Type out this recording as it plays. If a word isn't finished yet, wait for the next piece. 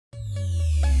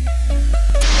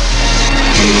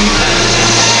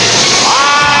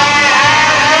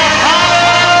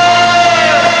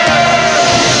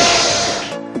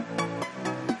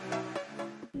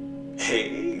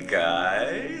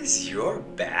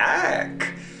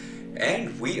back.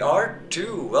 And we are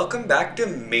too. Welcome back to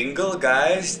Mingle,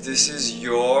 guys. This is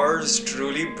yours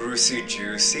truly,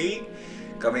 BruceyJucey,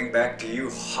 coming back to you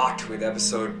hot with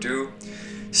episode 2.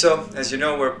 So, as you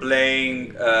know, we're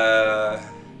playing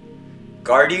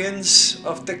Guardians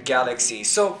of the Galaxy.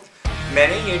 So,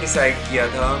 मैंने ये decide किया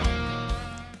था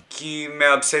कि मैं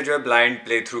अब से जो है blind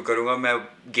playthrough करूँगा. मैं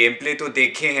gameplay तो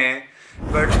देखे हैं,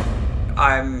 but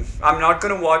I'm not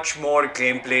gonna watch more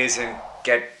gameplays and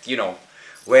get, you know,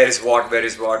 where is what.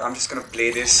 I'm just gonna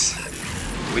play this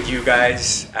with you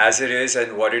guys as it is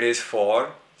and what it is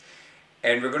for.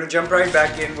 And we're gonna jump right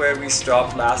back in where we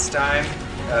stopped last time.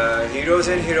 Heroes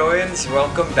and heroines,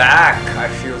 welcome back. I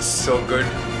feel so good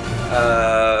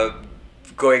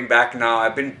going back now.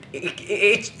 I've been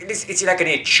it's like an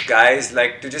itch, guys,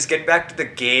 like to just get back to the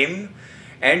game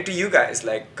and to you guys,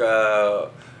 like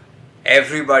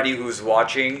everybody who's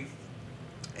watching.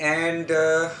 And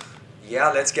yeah,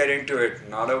 let's get into it.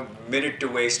 Not a minute to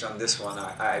waste on this one.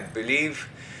 I believe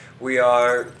we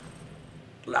are,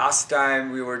 last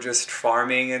time we were just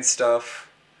farming and stuff,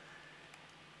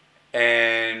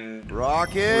 and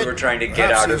Rocket, we were trying to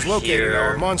get out of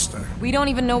here. Monster. We don't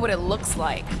even know what it looks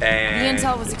like. And the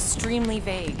intel was extremely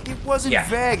vague. It wasn't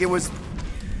vague, it was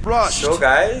rushed. So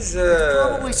guys,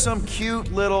 probably some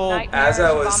cute little... as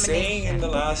I was saying in the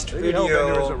last video,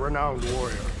 Hellbender is a renowned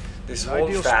warrior. This whole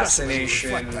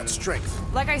fascination... That strength.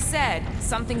 Like I said,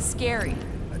 something scary.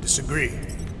 I disagree.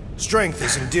 Strength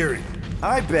is endearing.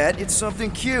 I bet it's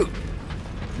something cute.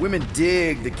 Women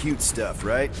dig the cute stuff,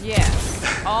 right? Yeah.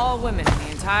 All women in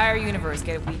the entire universe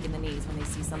get weak in the knees when they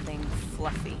see something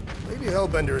fluffy. Lady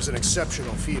Hellbender is an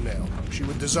exceptional female. She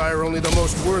would desire only the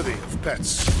most worthy of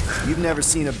pets. You've never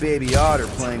seen a baby otter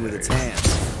playing with its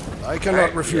hands. I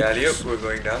cannot refute this. We're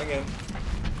going down again.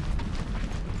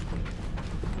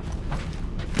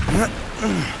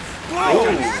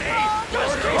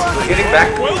 We're getting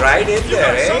back right in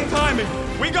there, eh?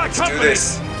 We got Let's do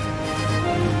this.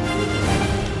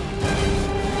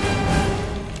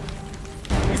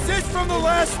 Is this from the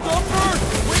last number?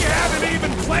 We haven't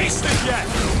even placed it yet.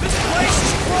 This place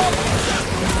is crumbling.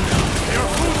 They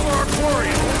are food for our quarry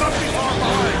and we're not far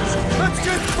behind. Let's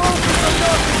just focus on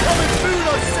not becoming food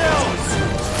ourselves.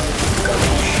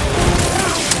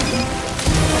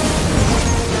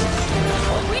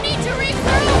 We need to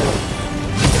regroup!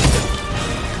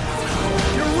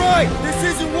 You're right. This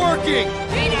isn't working.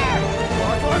 Peter!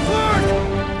 Look!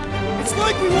 It's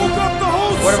like we woke up the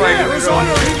whole What am I ship. doing Why wrong?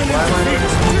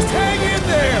 Just hang in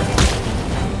there.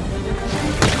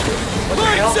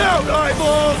 Lights out,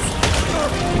 eyeballs!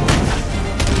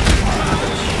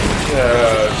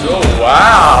 Oh,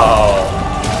 wow!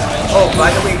 Oh,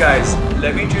 by the way, guys,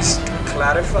 let me just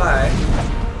clarify.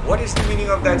 What is the meaning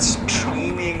of that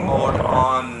streaming mode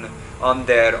on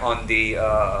there on the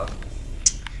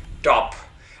top?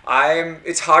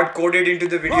 It's hard coded into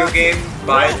the video game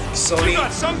by Sony. We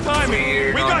got some timing.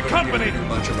 We're We not got gonna be able company. to do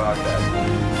much about that.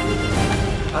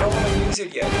 I don't want to use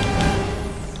it yet.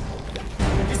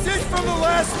 Is this from the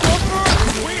last number?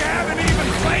 We haven't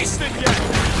even placed it yet.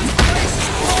 This place is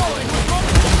crawling.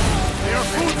 They are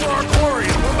food for our quarry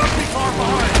and we'll not be far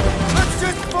behind. Let's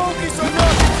just focus on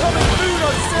not becoming food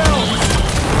ourselves.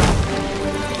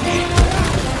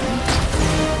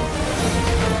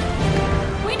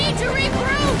 We need to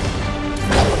regroup!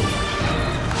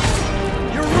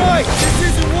 You're right. This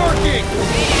isn't working.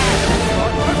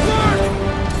 Good work.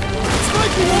 It's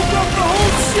like we woke up the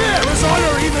whole ship. There is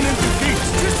honor even in defeat.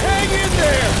 Just hang in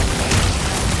there.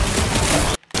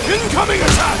 Incoming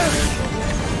attack.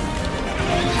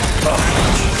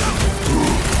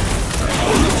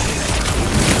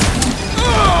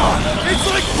 It's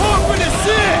like popping a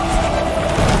six!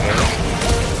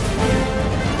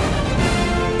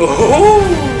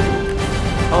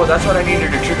 Oh, that's what I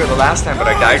needed to trigger the last time, but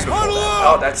I died before that.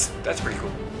 Oh, that's pretty cool.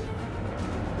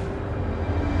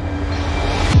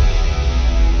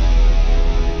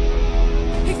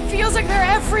 It feels like they're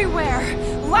everywhere,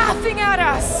 laughing at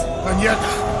us! And yet,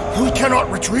 we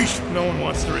cannot retreat. No one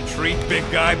wants to retreat, big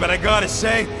guy, but I gotta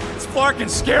say, it's fucking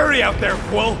scary out there,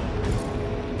 Quill.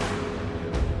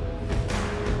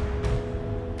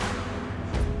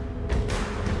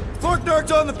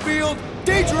 Forknard's on the field,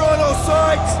 danger on all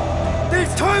sides. Then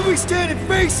it's time we stand and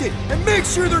face it, and make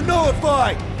sure they're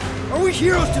nullified. Are we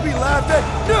heroes to be laughed at?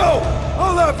 No!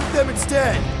 I'll laugh at them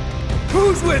instead.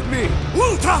 Who's with me?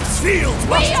 Ultop's fields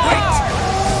must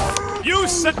wait! You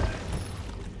said...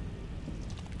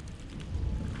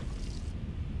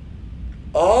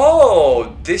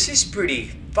 Oh, this is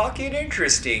pretty fucking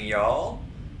interesting, y'all.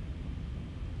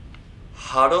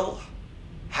 Huddle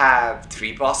have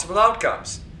 3 possible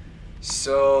outcomes.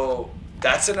 So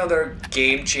That's another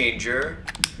game changer.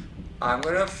 I'm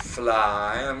gonna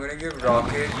fly. I'm gonna give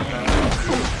Rocket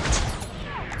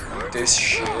this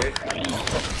shit.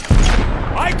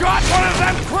 I got one of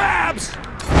them crabs!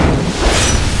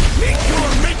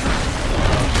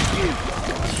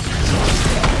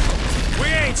 We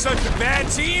ain't such a bad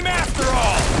team after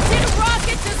all! Did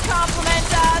Rocket just compliment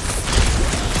us?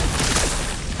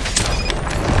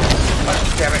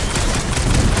 Oh, damn it.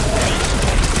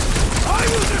 I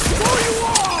will destroy you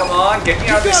all! Come on, get me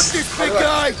out of this. This big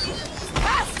guy!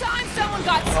 Last time someone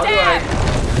got How do I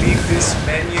stabbed! leave this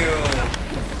menu?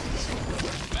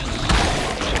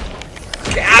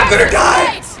 Okay, I'm gonna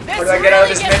die! How do I get out of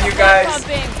this menu, guys?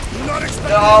 Not expecting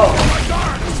No! my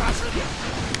guard, assassin!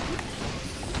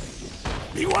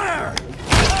 Beware!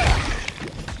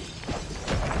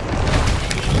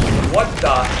 What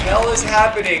the hell is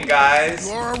happening, guys?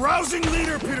 You are a rousing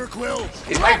leader, Peter Quill!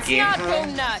 Is my Let's game not go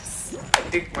hung? nuts. I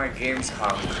think my game's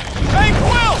hung. Hey,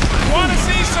 Quill! Wanna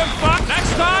see some fun?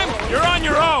 Next time, you're on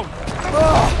your own!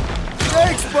 Oh,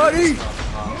 thanks, buddy!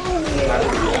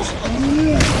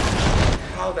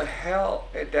 How the hell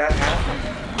did that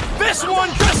happen? This one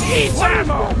just eats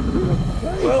ammo!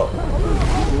 Well...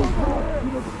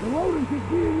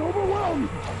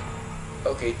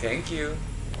 Okay, thank you.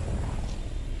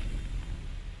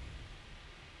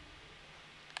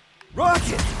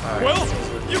 Rocket! Quill,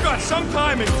 you got some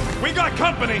timing. We got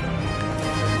company.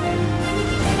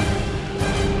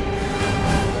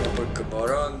 Put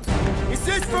Gamora on. Is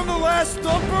this from the last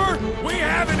stumper? We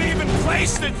haven't even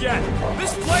placed it yet.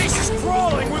 This place is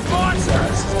crawling with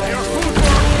monsters. Your food for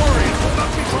our warriors will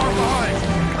not be far behind.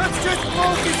 Let's just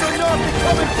focus on not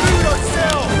becoming food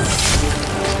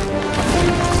ourselves!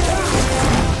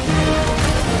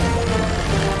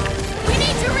 We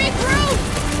need to regroup!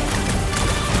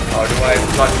 How do I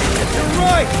fucking get You're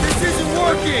right! This isn't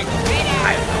working!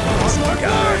 On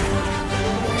guard!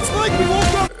 It's like we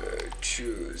woke up!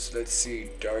 choose? Let's see.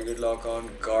 Target lock on.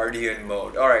 Guardian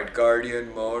mode. Alright,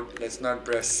 Guardian mode. Let's not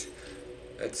press.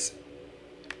 Let's.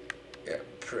 Yeah,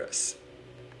 press.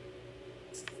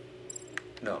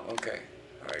 No, okay.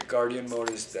 Alright, Guardian mode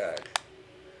is that.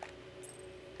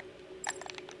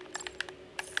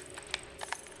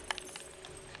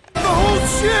 The whole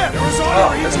ship! There was Oh,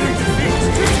 already that's a good.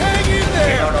 Just hang in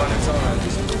there! Not on its own.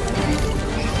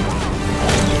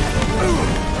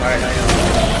 Alright, I know.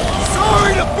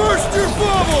 Sorry to burst your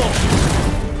bubble!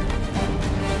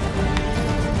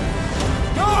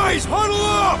 Guys, huddle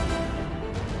up!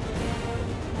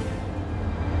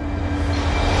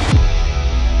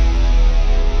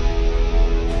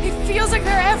 It feels like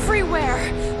they're everywhere,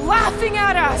 laughing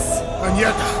at us. And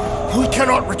yet, we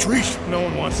cannot retreat. No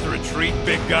one wants to retreat,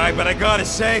 big guy, but I gotta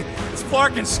say, it's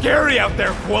fucking scary out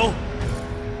there, Quill.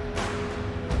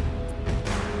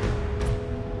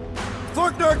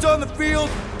 Farknard's on the field,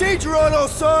 danger on all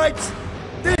sides.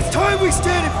 Then it's time we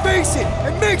stand and face it,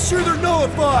 and make sure they're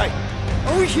nullified.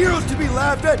 Are we heroes to be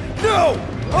laughed at? No!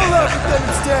 I'll laugh at them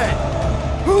instead.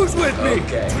 Who's with me?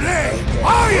 Okay. Today,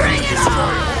 I am the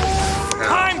destroyer.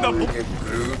 Now, I'm the we can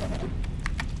group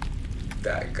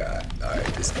that guy. Alright,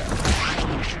 this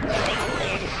guy.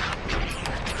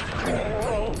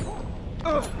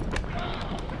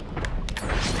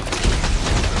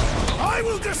 I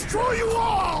will destroy you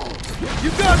all! You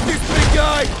got this, big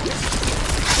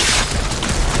guy!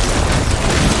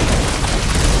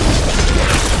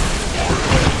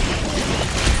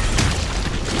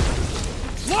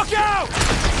 Look out!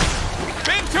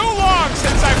 Been too long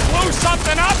since I blew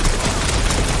something up!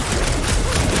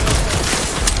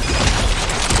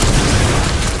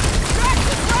 Drax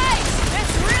is right! This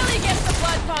really gets the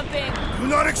blood pumping. Do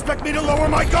not expect me to lower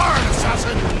my guard,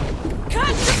 assassin!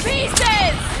 Cut to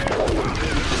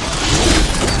pieces!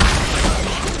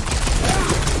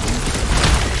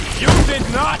 You did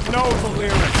not know the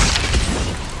lyrics.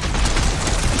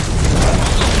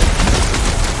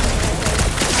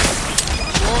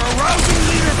 You're a rousing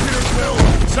leader, Peter Quill!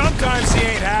 Sometimes he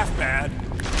ain't half bad.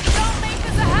 Don't make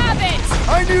this a habit!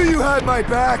 I knew you had my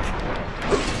back!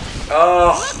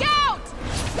 Oh, Look out!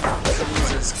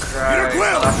 Jesus Christ. Peter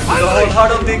Quill, I'll have to do the whole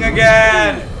huddle thing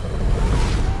again.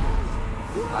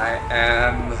 I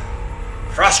am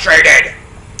frustrated.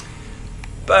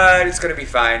 But it's gonna be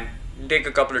fine. It'll take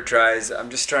a couple of tries. I'm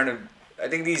just trying to. I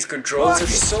think these controls are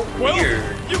so Well, weird.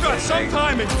 you got some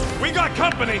timing. We got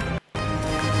company.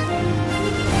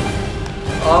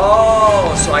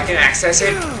 Oh, so I can access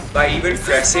it by even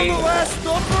pressing. The last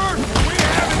number? We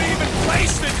haven't even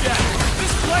placed it yet.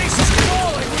 This place is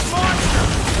crawling with monsters.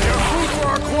 They're food for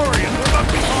our quarry and we'll not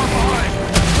be far behind.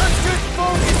 Let's just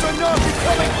focus on not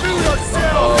becoming food Oh,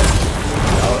 ourselves.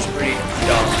 that was pretty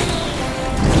dumb.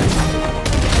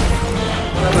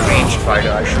 ranged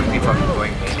fighter. I shouldn't be fucking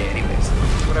going melee anyways.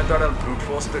 But I thought I'll brute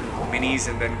force the minis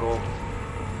and then go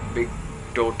big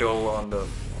Toto on the...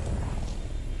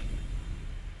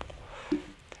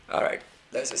 Alright,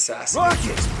 let's assassinate.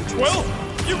 Rocket! Quill,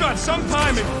 you got some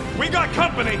timing. We got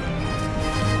company.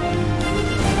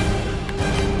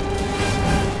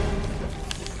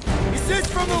 Is this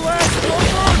from the last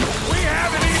over? We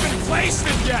haven't even placed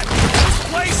it yet. This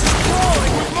place is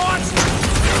crawling with monsters.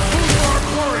 Who's our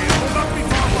quarry? It will not be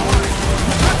far behind.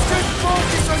 Let's just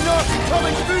focus on not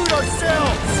becoming food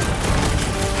ourselves!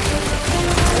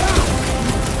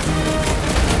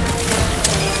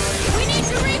 We need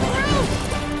to regroup!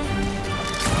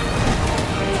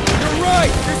 You're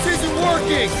right! This isn't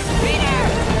working! Peter!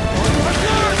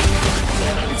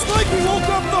 It's like we woke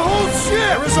up the whole ship!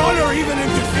 There is honor even in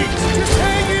defeat. Just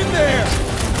hang in there!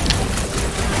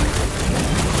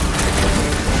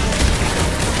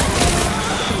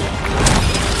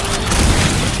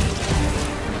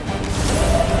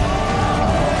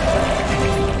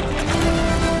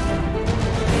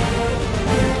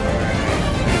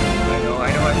 I know.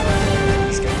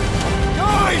 He's getting...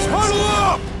 Guys, huddle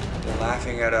up! They're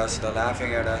laughing at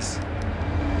us.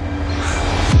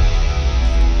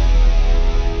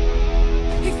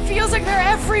 It feels like they're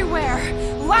everywhere,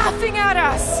 laughing at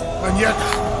us! And yet,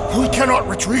 we cannot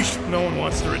retreat. No one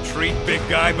wants to retreat, big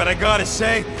guy, but I gotta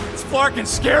say, it's flarkin'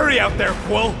 scary out there,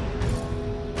 Quill.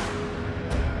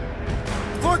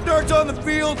 Farknard's on the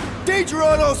field, danger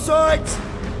on all sides.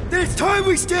 Then it's time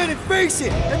we stand and face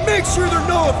it, and make sure they're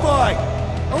nullified.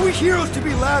 Are we heroes to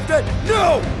be laughed at?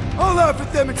 No! I'll laugh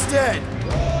at them instead.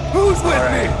 Who's with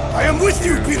me? I am with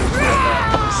you, Peter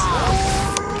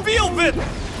Quill. Feel it!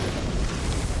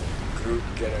 Group,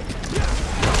 get it.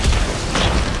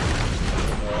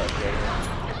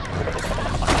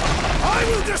 I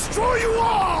will destroy you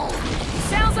all!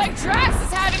 Sounds like Drax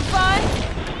is having fun!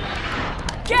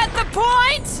 Get the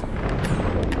point?!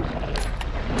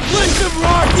 Let's them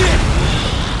rocket!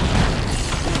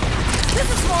 This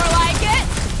is more like it!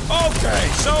 Okay,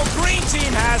 so green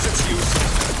team has its uses.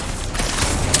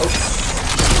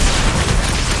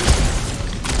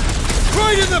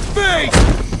 Right in the face!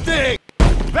 Thing!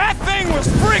 That thing was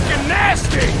freaking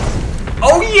nasty!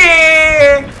 Oh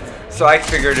yeah! So I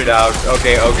figured it out.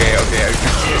 Okay. It took me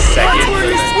a second. That's where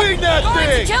you swing that Going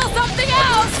to thing! kill something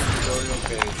else! Tutorial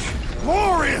page.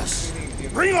 Glorious!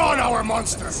 Bring on our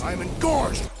monster. I'm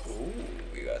engorged. Ooh,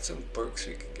 we got some perks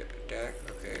we can get attack.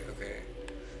 Okay.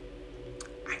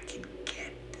 I can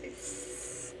get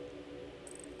this.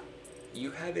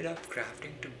 You have enough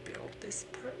crafting to build this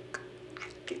perk? I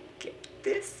can get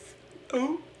this.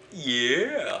 Oh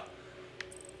yeah.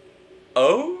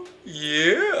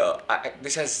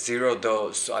 This has 0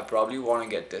 dose, so I probably want to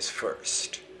get this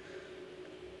first.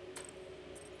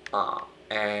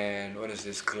 And what is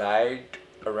this? Glide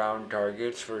around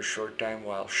targets for a short time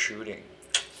while shooting.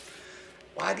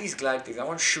 Why these glide things? I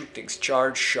want to shoot things.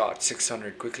 Charge shot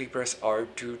 600. Quickly press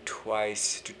R2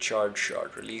 twice to charge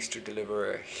shot. Release to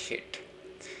deliver a hit.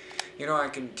 You know, I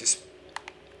can just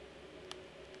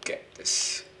get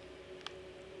this.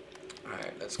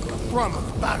 Alright, let's go. From a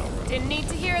battle. Didn't need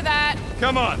to hear that.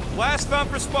 Come on, last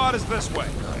thumper spot is this way.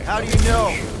 How do you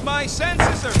know? My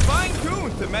senses are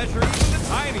fine-tuned to measure even the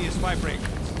tiniest vibrations.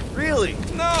 Really?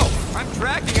 No, I'm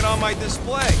tracking it on my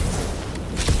display.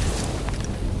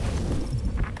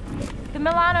 The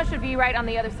Milano should be right on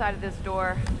the other side of this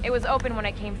door. It was open when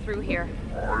I came through here.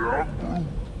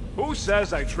 Who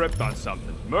says I tripped on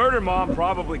something? Murder Mom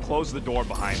probably closed the door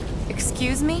behind me.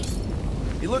 Excuse me?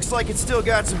 It looks like it's still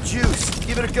got some juice.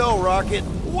 Give it a go, Rocket.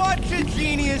 Watch a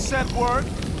genius at work.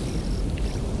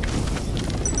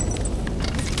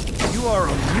 You are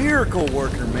a miracle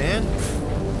worker, man.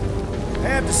 I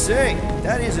have to say,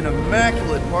 that is an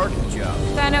immaculate parking job.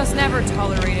 Thanos never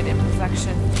tolerated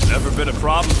imperfection. Never been a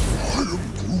problem.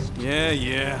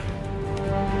 Yeah.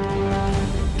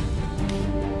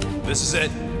 This is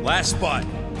it. Last spot.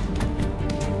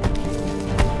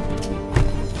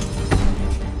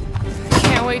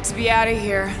 Can't wait to be out of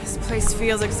here. This place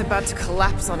feels like it's about to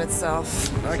collapse on itself.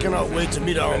 I cannot wait to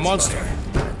meet our monster.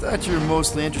 I thought you were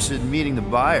mostly interested in meeting the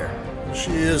buyer.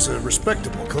 She is a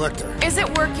respectable collector. Is it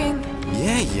working?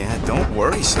 Yeah, don't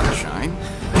worry, sunshine.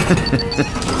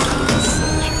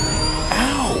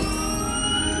 Ow!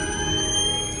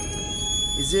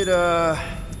 Is it,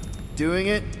 doing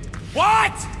it?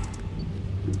 What?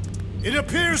 It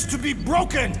appears to be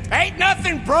broken. Ain't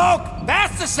nothing broke.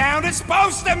 That's the sound it's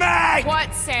supposed to make.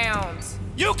 What sound?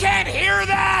 You can't hear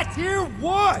that. Hear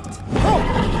what? Oh!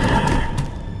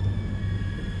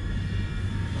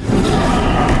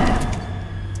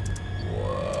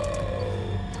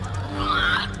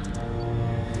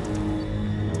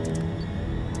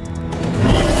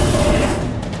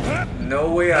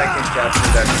 can capture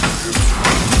that group.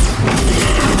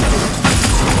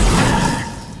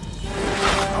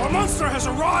 Our monster has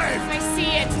arrived! I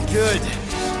see it. Good.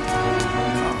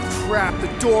 Oh, crap, the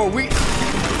door,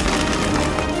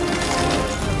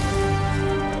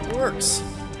 That works.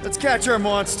 Let's catch our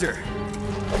monster.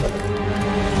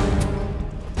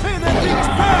 Hey, that thing is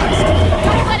fast!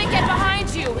 Don't let it get behind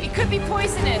you. It could be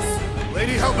poisonous.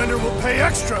 Lady Hellbender will pay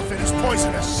extra if it is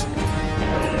poisonous.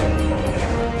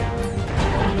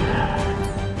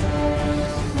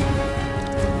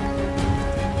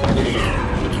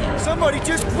 Somebody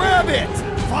just grab it!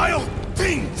 Vile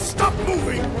thing! Stop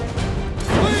moving!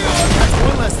 That's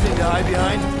one less thing to hide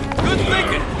behind. Good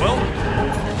thinking, Quill.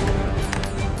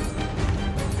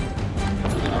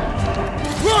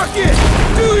 Rocket!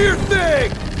 Do your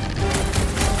thing!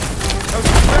 I was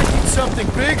expecting something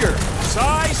bigger.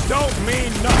 Size don't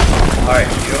mean nothing. Alright,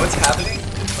 you know what's happening?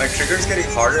 My trigger's getting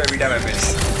harder every time I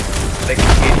miss. Like,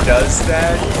 it does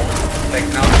that. Like,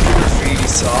 now the trigger's really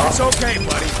soft. It's okay,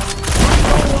 buddy. You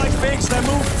don't like things that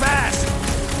move fast.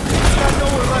 It's got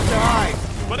nowhere left to hide.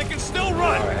 But it can still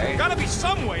run. Alright. Gotta be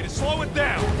some way to slow it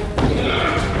down.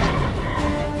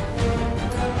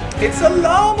 It's a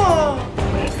llama!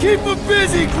 Keep him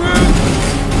busy, Groot!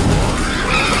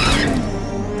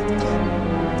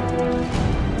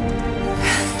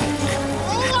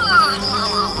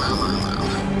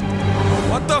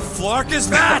 What the flark is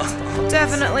that?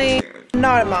 Definitely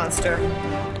not a monster.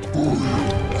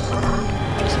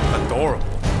 Adorable.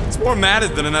 It's more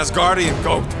matted than an Asgardian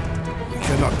goat. We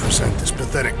cannot present this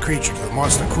pathetic creature to the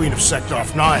monster queen of Sector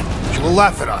 9. She will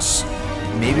laugh at us.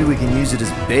 Maybe we can use it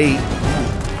as bait.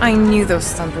 I knew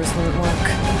those thumpers wouldn't work.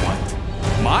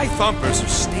 What? My thumpers are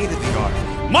state-of-the-art.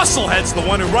 Musclehead's the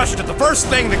one who rushed at the first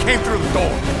thing that came through the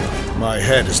door. My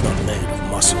head is not made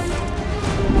of muscle.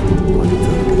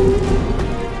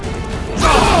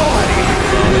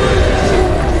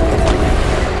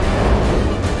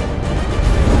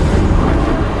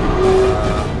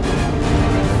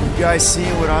 You guys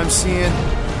seeing what I'm seeing?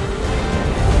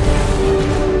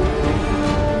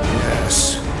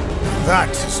 Yes. That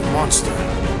is a monster.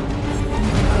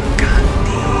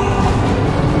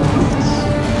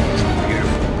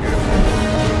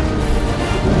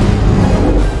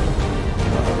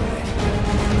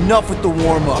 Enough with the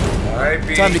warm-up. Alright,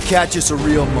 B. Time to catch us a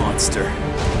real monster.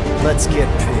 Let's get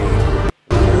paid.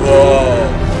 Whoa.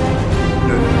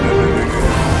 No.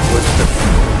 What the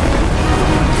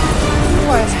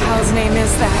What the hell's name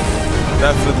is that?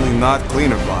 Definitely not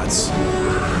cleaner bots.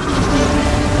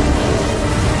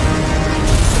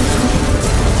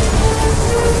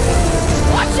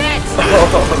 Watch it!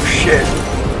 Oh, shit.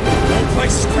 The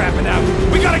place is crapping out.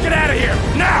 We gotta get out of here,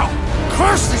 now!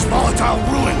 Curse these volatile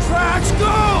ruins! Tracks,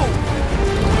 go!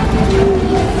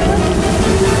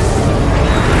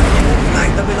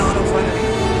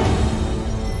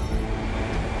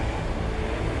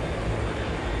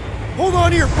 Hold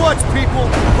on to your butts, people!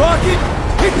 Rocket,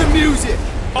 hit the music!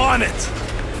 On it!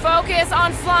 Focus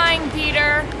on flying,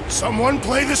 Peter. Someone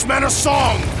play this man a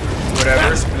song!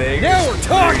 Whatever's playing. Now we're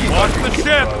talking! Watch the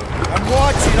ship! I'm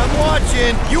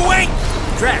watching! You ain't!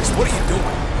 Drax, what are you doing?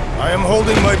 I am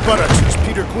holding my buttocks as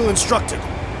Peter Quill instructed.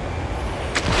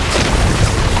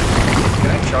 Can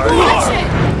I charge? Watch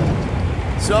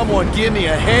it! Someone give me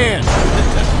a hand!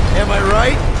 Am I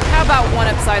right? How about one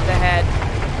upside the head?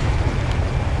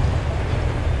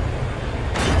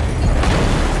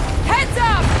 Heads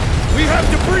up! We have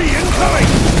debris incoming!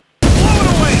 Blow it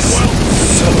away, Quill!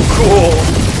 So cool.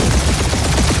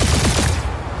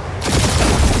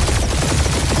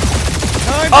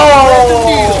 Time to thread the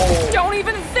needle! Don't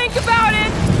even think about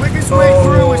it! Quickest way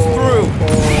through is through!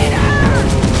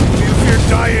 You fear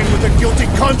dying with a guilty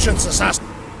conscience, assassin.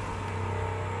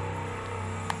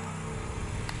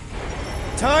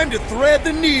 Time to thread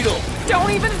the needle!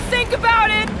 Don't even think about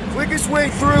it! Quickest way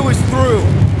through is through!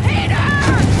 Peter!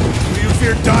 You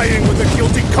fear dying with a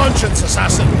guilty conscience,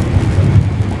 assassin.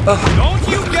 Don't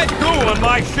you get goo on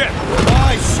my ship!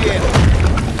 My shit!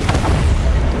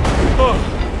 Oh,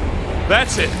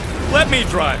 that's it. Let me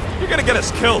drive. You're gonna get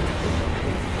us killed.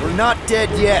 We're not dead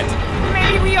yet.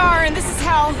 Maybe we are, and this is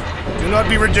hell. Do not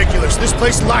be ridiculous. This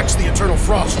place lacks the eternal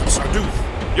frost of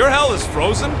Sarduth. Your hell is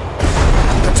frozen?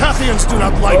 The Tathians do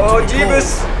not like Oh, to be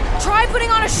Jeebus. cold. Try putting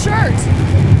on a shirt.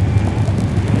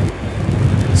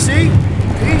 See?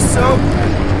 Peace, so.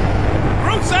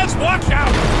 Groot says watch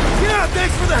out! Yeah,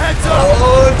 thanks for the heads up!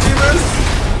 Oh, Jeebus.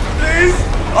 Please.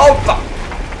 Oh, fuck.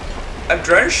 I'm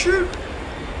trying to shoot.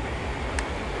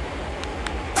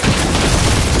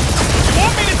 You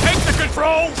want me to take the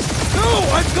controls? No,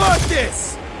 I've got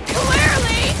this!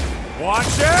 Clearly!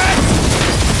 Watch it!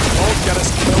 Won't get us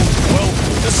killed,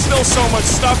 Quill. There's still so much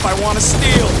stuff I want to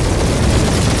steal.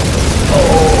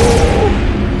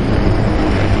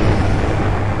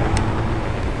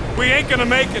 We ain't gonna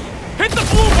make it. Hit the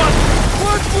blue button!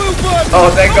 What blue button?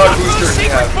 Oh, thank God Those boosters we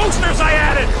secret have. boosters I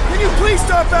added! Can you please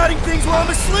stop adding things while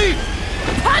I'm asleep?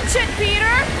 Punch it,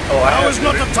 Peter! Oh, I Now have is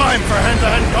not the time for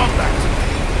hand-to-hand combat.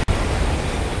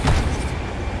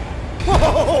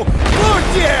 Whoa! Lord,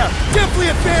 yeah!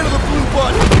 Definitely a fan of the blue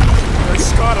button! There's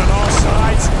Scott on all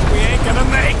sides. We ain't gonna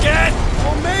make it!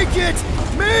 We'll make it!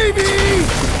 Maybe!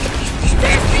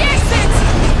 There's the exit!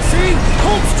 See?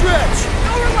 Home stretch!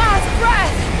 Our last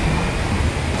breath!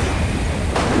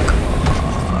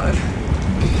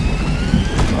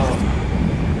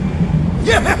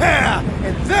 Yeah!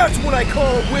 And that's what I call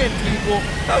a win, people!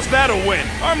 How's that a win?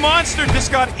 Our monster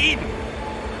just got eaten.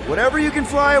 Whatever you can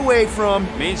fly away from.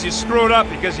 Means you screwed up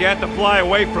because you had to fly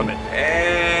away from it.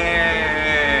 And...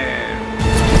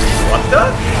 What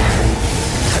the?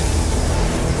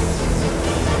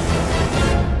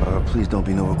 Please don't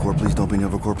be Novacore, please don't be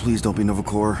Novacore, please don't be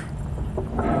Novacore.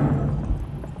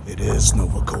 It is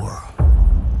Novacore.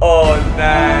 Oh,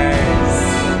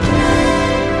 nice.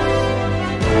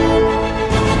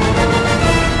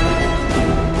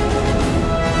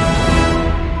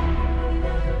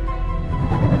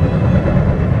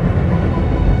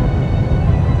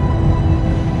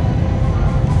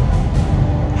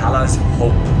 Hala's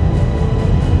hope.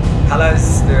 Hala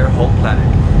is their home planet.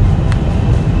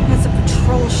 It's a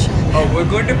patrol ship. Oh, we're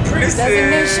going to prison.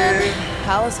 Designation,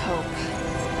 Hala's Hope.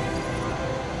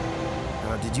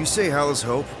 Did you say Hala's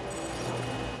Hope?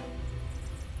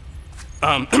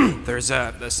 There's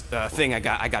this thing I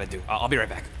gotta do. I'll be right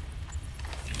back.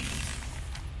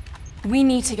 We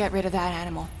need to get rid of that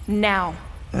animal. Now.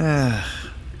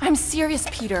 I'm serious,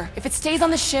 Peter. If it stays on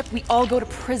the ship, we all go to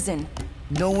prison.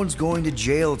 No one's going to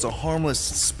jail. It's a harmless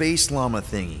space llama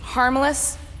thingy.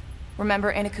 Harmless?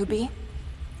 Remember Inakubi?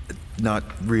 Not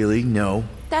really, no.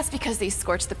 That's because they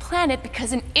scorched the planet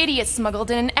because an idiot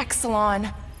smuggled in an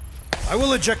Exelon. I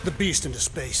will eject the beast into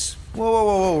space.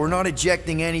 Whoa. We're not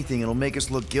ejecting anything. It'll make us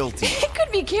look guilty. It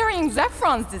could be carrying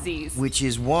Zephron's disease. Which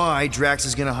is why Drax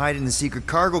is gonna hide in the secret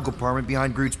cargo compartment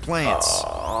behind Groot's plants.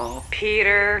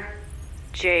 Peter,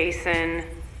 Jason,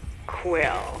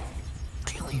 Quill.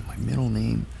 Really? My middle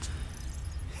name?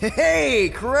 Hey,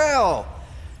 Corel!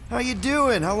 How you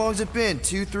doing? How long's it been?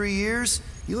 2-3 years?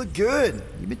 You look good.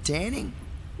 You been tanning?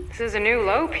 This is a new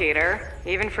low, Peter.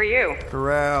 Even for you.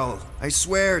 Corel, I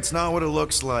swear it's not what it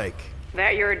looks like.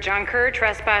 That you're a junker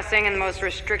trespassing in the most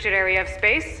restricted area of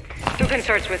space? Who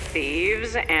consorts with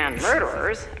thieves and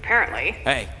murderers, apparently.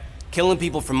 Hey, killing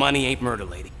people for money ain't murder,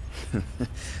 lady.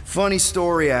 Funny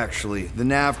story, actually. The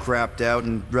nav crapped out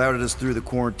and routed us through the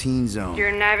quarantine zone.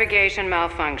 Your navigation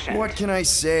malfunctioned. What can I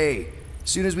say? As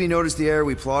soon as we noticed the error,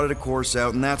 we plotted a course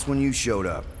out, and that's when you showed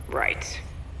up. Right.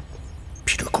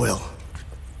 Peter Quill.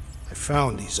 I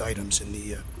found these items in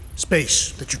the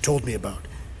space that you told me about.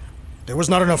 There was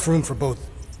not enough room for both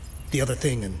the other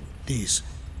thing and these.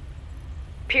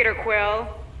 Peter Quill,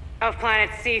 of planet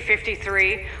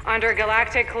C-53, under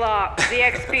galactic law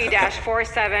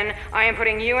ZXB-47, I am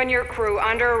putting you and your crew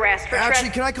under arrest for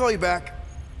Actually, can I call you back?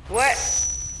 What?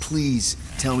 Please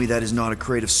tell me that is not a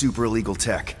crate of super illegal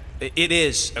tech. It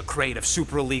is a crate of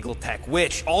super illegal tech,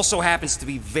 which also happens to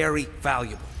be very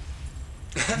valuable.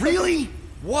 Really?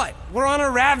 What? We're on a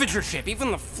Ravager ship.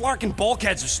 Even the flarkin'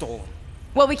 bulkheads are stolen.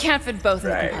 Well, we can't fit both in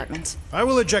the compartment. I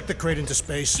will eject the crate into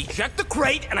space. Eject the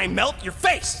crate and I melt your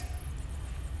face!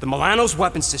 The Milano's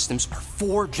weapon systems are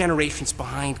 4 generations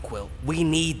behind, Quill. We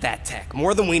need that tech,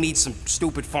 more than we need some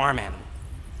stupid farm animal.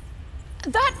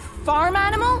 That farm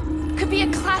animal could be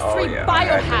a Class 3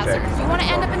 biohazard. You want to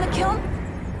end up in the kiln?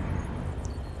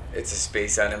 It's a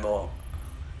space animal.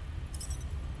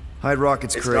 Hide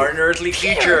Rocket's It's crate. not an earthly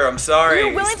creature, I'm sorry.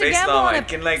 You're willing to Space gamble llama. on a It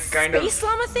can like kind of space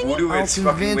llama thingy? voodoo I'll its fucking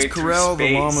way convince through Corel the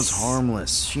space. llama's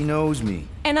harmless. She knows me.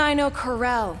 And I know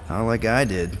Corel. Not like I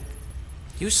did.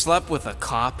 You slept with a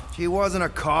cop? She wasn't a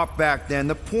cop back then.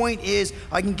 The point is,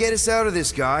 I can get us out of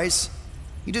this, guys.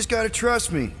 You just gotta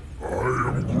trust me.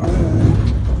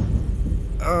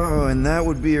 Oh, and that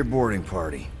would be your boarding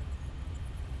party.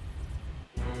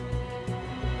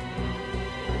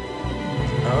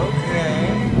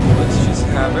 Okay, let's just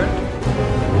have it.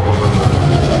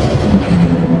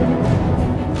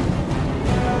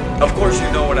 Of course you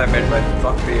know what I meant by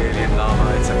fuck the alien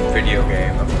llama. It's a video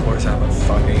game. Of course I'm a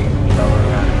fucking lover of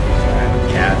animals. I have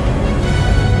a cat.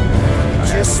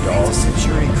 Just speak to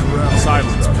Centurion Corel.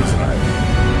 Silence,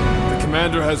 prisoner. The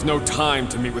commander has no time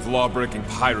to meet with law-breaking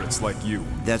pirates like you.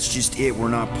 That's just it. We're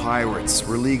not pirates.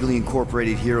 We're legally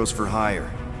incorporated heroes for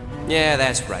hire. Yeah,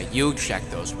 that's right. You check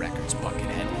those records,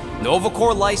 Buckethead. Nova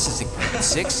Corps licensing permit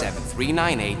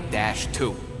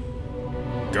 67398-2.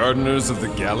 Gardeners of the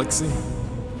Galaxy?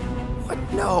 What?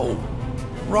 No.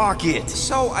 Rocket.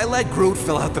 So I let Groot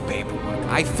fill out the paperwork.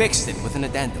 I fixed it with an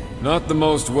addendum. Not the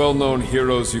most well-known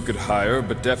heroes you could hire,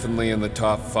 but definitely in the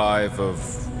top 5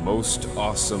 of most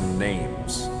awesome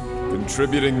names.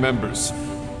 Contributing members.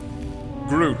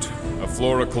 Groot, a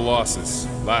Flora Colossus.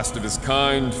 Last of his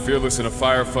kind, fearless in a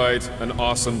firefight, an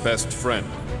awesome best friend.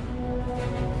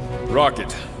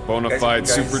 Rocket, bona fide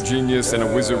super genius and a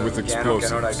wizard with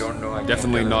explosives.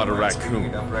 Definitely not a raccoon.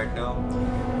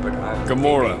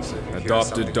 Gamora,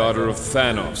 adopted daughter of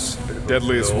Thanos,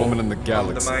 deadliest woman in the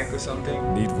galaxy.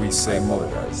 Need we say more?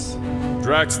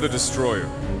 Drax the Destroyer,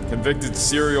 convicted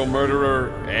serial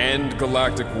murderer and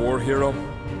galactic war hero,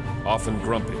 often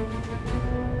grumpy.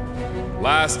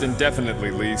 Last and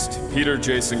definitely least, Peter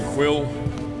Jason Quill.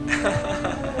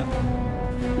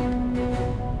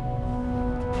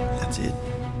 That's it?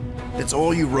 That's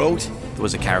all you wrote? There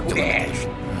was a character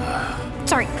limitation.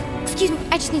 Sorry, excuse me,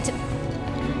 I just need to...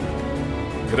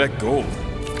 Cadet Gold,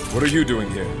 what are you doing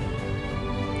here?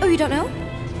 Oh, you don't know?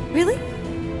 Really?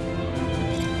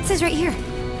 It says right here.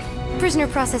 Prisoner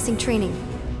processing training.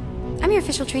 I'm your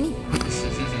official trainee.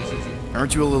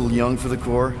 Aren't you a little young for the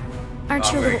Corps? Aren't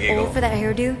you a little old for that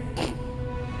hairdo?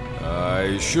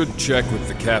 I should check with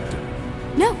the captain.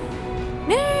 No.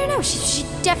 No. She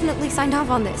definitely signed off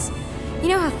on this. You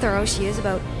know how thorough she is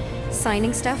about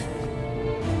signing stuff?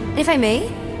 And if I may,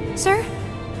 sir,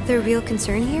 the real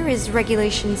concern here is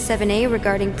Regulation 7A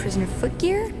regarding prisoner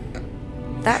footgear.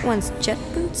 That one's jet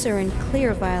boots are in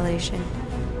clear violation.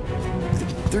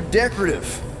 They're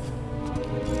decorative.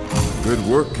 Good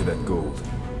work, Cadet Gold.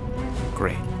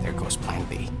 Great, there goes Plan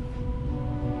B.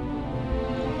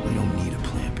 We don't need a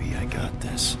plan B, I got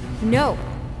this. No,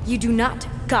 you do not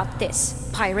got this,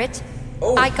 pirate.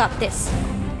 I got this.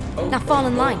 Now fall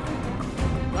in line.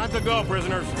 Got to go,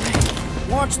 prisoners.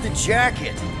 Watch the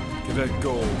jacket. Cadet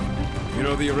Gold, you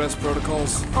know the arrest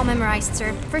protocols? All memorized,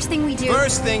 sir. First thing we do...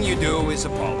 First thing you do is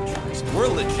apologize. We're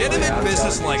legitimate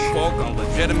business-like folk on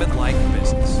legitimate-like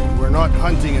business. We're not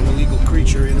hunting an illegal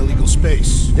creature in illegal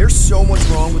space. There's so much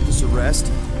wrong with this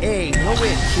arrest. A, no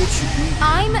way a kid should be.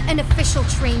 I'm an official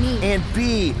trainee. And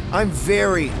B, I'm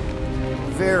very,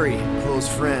 very close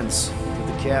friends with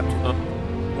the captain.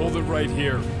 Hold it right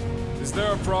here. Is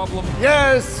there a problem?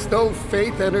 Yes! No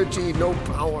faith energy, no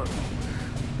power.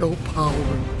 No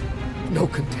power, no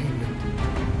containment.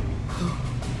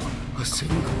 A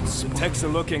single spark. Techs are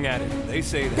looking at it. They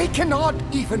say that. They cannot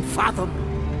even fathom.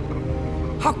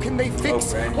 How can they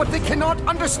fix what they cannot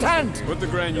understand? Put the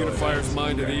Grand Unifier's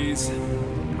mind at ease.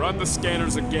 Run the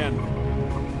scanners again.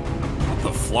 What the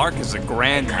flark is a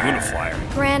Grand Unifier?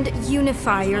 Grand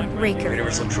Unifier Raker.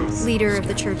 Universal truth. Leader of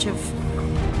the Church of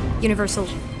Universal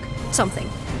something.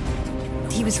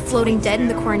 He was floating dead in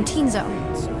the quarantine zone.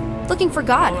 Looking for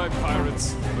God. All right,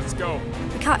 pirates, let's go.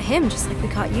 We caught him just like we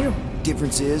caught you.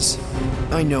 Difference is,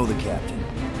 I know the captain.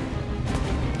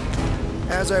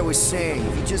 As I was saying,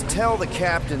 if you just tell the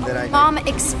captain that Mom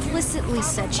explicitly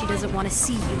said she doesn't want to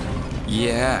see you.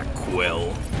 Yeah,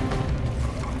 Quill.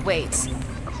 Wait.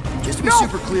 Just to be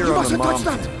super clear on the mom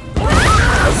thing.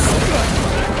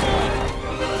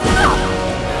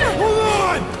 Hold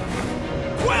on!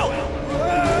 Quill!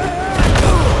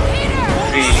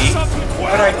 Really?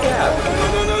 Alright,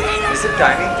 yeah. Is it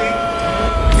timing thing? I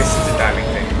guess it's a timing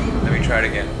thing. Let me try it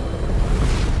again.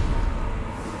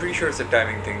 Pretty sure it's a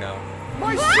timing thing now.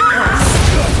 My shit!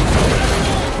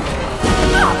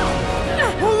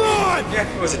 Hold on!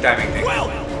 Yeah, it was a timing thing. Quill!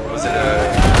 Was it a...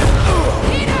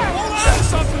 Hold on to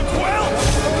something, Quill!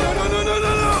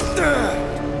 No!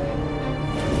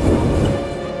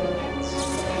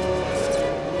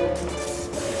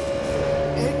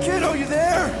 Hey, kiddo, you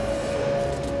there?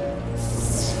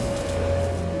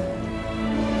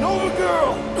 Nova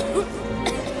girl!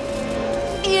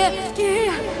 Yeah,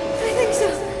 I think so.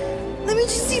 Let me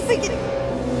just see if I can...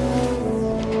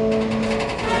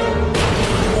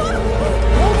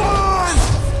 Hold on!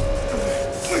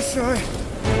 Wish I...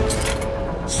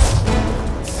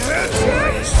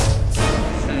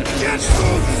 Get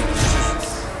moving!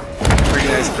 Pretty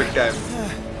nice quick time.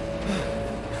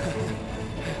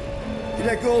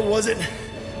 That gold, was it?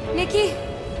 Nikki?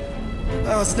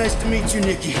 Oh, it's nice to meet you,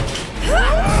 Nikki.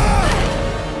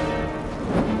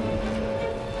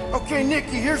 Okay,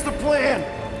 Nikki, here's the plan.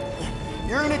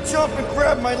 You're gonna jump and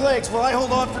grab my legs while I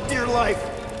hold on for dear life.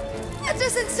 That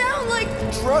doesn't sound like...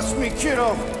 Trust me,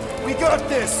 kiddo. We got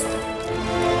this.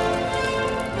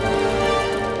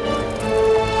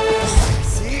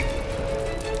 See?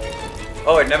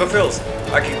 Oh, it never fills.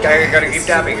 I gotta keep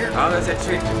tapping. Oh, that's it.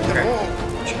 Sweet. Okay.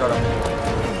 What you got up?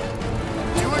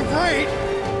 Doing great.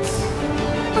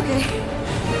 Okay.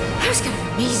 That was kind of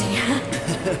amazing, huh?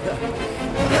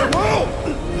 Whoa!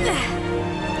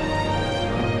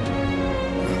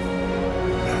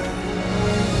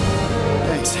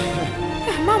 Thanks.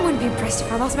 Mom wouldn't be impressed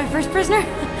if I lost my first prisoner.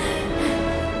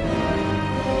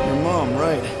 Your mom,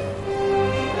 right?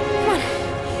 Come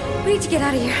on. We need to get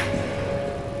out of here.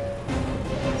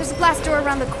 There's a blast door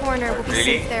around the corner. We'll be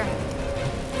safe there.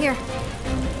 Here.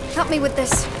 Help me with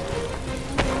this.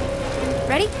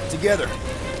 Ready? Together.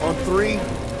 On 3,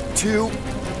 2,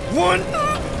 1.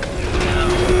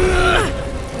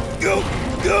 Go!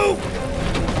 Go!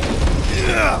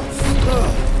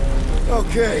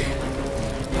 Okay.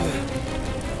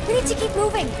 We need to keep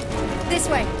moving. This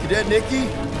way. Cadet Nikki?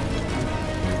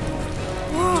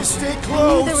 Whoa. Just stay I knew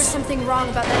close. there was something wrong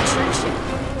about that church ship.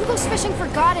 Who goes fishing for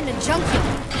God in a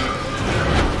junkyard?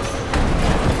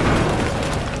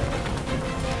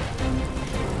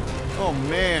 Oh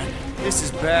man, this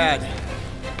is bad.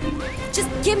 Just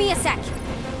give me a sec.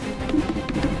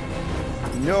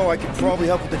 You know, I could probably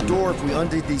help with the door if we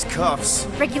undid these cuffs.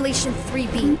 Regulation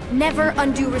 3B. Never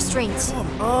undo restraints.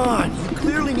 Come on, you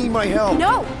clearly need my help.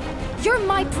 No! You're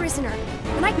my prisoner,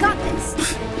 and I got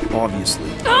this.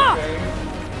 Obviously. Ah!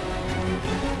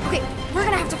 Okay, we're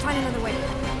gonna have to find another way.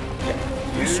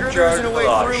 You sure there isn't a way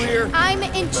through here? I'm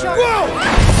in charge. Whoa!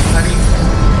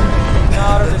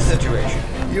 Out of this situation.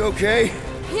 You okay?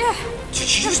 Yeah,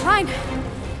 that's fine.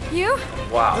 You?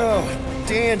 Wow. Oh,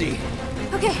 dandy.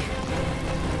 Okay,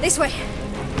 this way.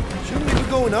 Shouldn't we be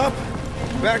going up?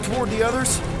 Back toward the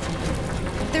others?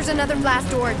 There's another blast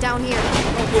door down here.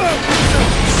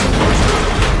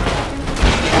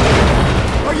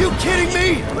 Are you kidding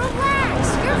me?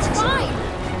 Relax, you're fine.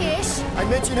 Ish. I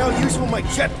mentioned how useful my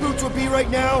jet boots would be right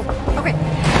now. Okay,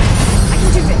 I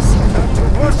can do this. Not to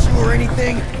rush you or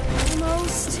anything.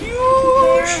 Almost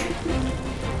there.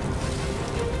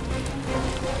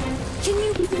 Can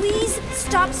you please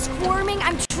stop squirming?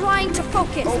 I'm trying to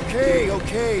focus. Okay,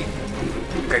 okay.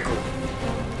 Okay, cool.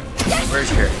 Yes! Where's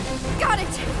here? Got it.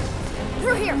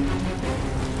 Through here.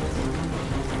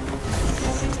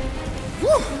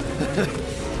 Woo!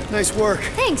 Nice work.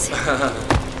 Thanks.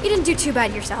 You didn't do too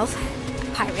bad yourself,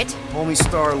 pirate. Homie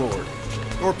Starlord.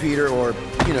 Or Peter, or,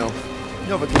 you know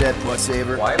Nova Cadet Butt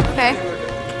Saver. Why? Okay.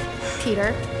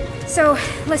 Peter. So,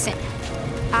 listen.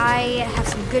 I have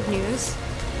some good news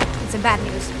and some bad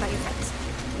news about your friends.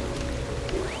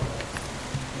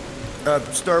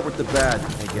 Start with the bad,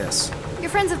 I guess. Your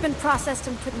friends have been processed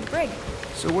and put in the brig.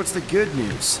 So what's the good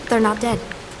news? They're not dead.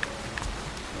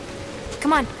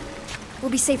 Come on.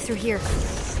 We'll be safe through here.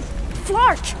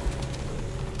 Flark!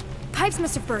 Pipes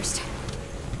must have burst.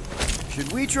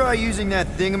 Should we try using that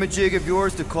thingamajig of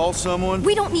yours to call someone?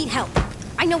 We don't need help.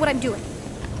 I know what I'm doing.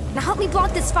 Now help me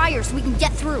block this fire so we can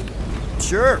get through.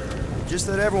 Sure. Just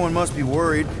that everyone must be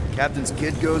worried. Captain's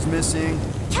kid goes missing.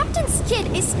 Captain's kid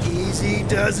is... Easy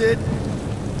does it.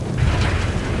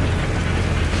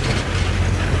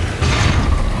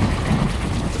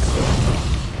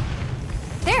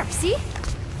 There, see?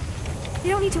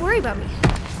 You don't need to worry about me.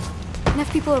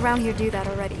 Enough people around here do that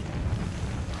already.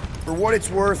 For what it's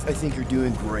worth, I think you're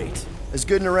doing great. As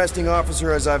good an arresting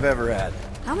officer as I've ever had.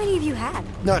 How many have you had?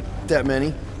 Not that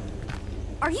many.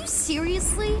 Are you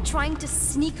seriously trying to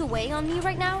sneak away on me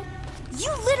right now?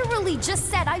 You literally just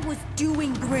said I was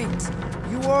doing great.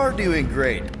 You are doing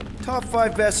great. Top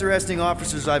 5 best arresting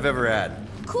officers I've ever had.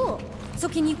 Cool. So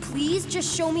can you please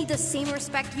just show me the same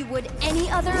respect you would any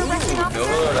other arresting officer?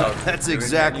 No. That's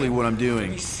exactly what I'm Let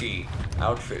doing. me see.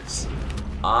 Outfits.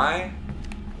 I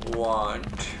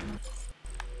want...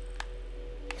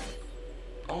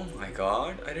 Oh my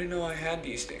god, I didn't know I had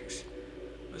these things.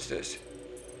 What's this?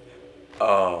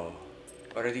 Oh.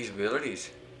 What are these abilities?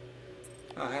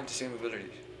 Oh, I have the same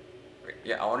abilities. Wait,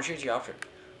 yeah, I want to change the outfit.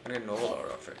 I want to get a novel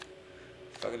outfit.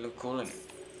 If I can look cool in it.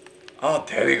 Oh,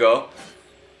 there we go.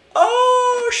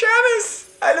 Oh,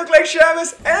 Shamus! I look like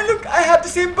Shamus, and look, I have the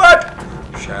same butt.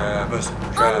 Shamus.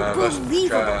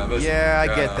 Unbelievable. Yeah, I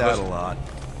get that a lot.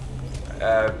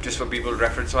 Just for people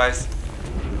reference-wise,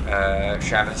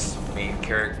 Shamus, main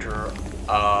character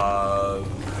of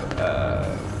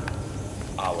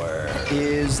our...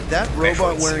 Is that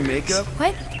robot wearing series. makeup?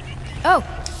 What? Oh,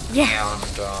 yeah. And,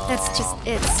 That's just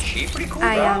it's. She's pretty cool,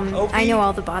 I know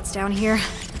all the bots down here.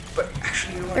 But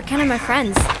actually, you know what? They're kind of my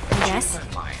friends, I guess.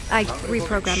 Mine. I I'm gonna go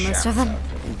reprogrammed with most of them.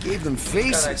 Shamus. And gave them I like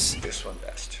faces. this one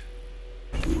best.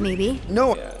 Maybe.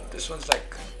 No, Yeah, this one's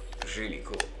like really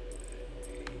cool.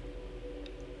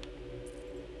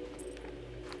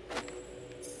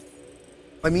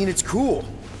 I mean, it's cool.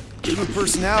 Give him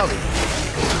personality.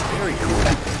 Very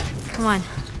cool. Come on,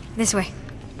 this way.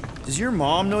 Does your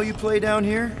mom know you play down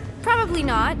here? Probably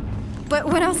not. But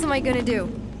what else am I gonna do?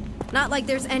 Not like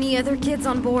there's any other kids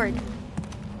on board.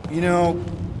 You know,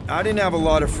 I didn't have a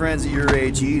lot of friends at your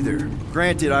age either.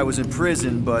 Granted, I was in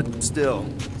prison, but still.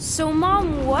 So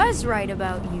Mom was right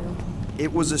about you.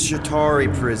 It was a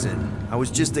Shatari prison. I was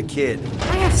just a kid.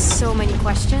 I have so many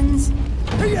questions.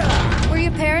 Were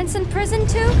your parents in prison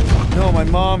too? No, my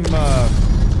mom,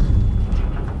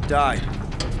 died.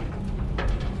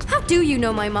 How do you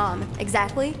know my mom,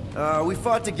 exactly? We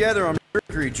fought together on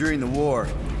Mercury during the war.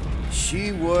 She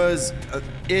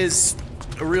is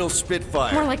a real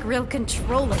spitfire. More like real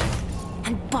controlling.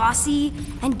 And bossy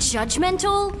and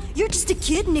judgmental. You're just a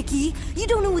kid, Nikki. You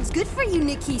don't know what's good for you,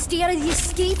 Nikki. Stay out of the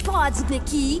escape pods,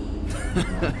 Nikki.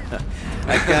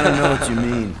 I kinda know what you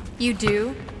mean. You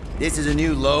do? This is a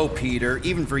new low, Peter.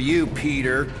 Even for you,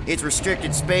 Peter. It's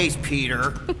restricted space,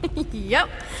 Peter. Yep,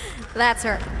 that's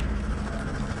her.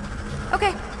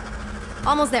 Okay,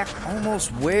 almost there.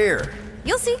 Almost where?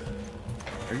 You'll see.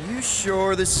 Are you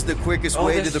sure this is the quickest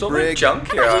way to the brig?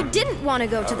 Junk here. I thought you didn't want to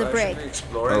go to the brig.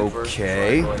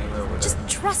 Okay. Just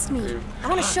trust me. I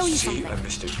want to show you something. I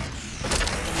missed it.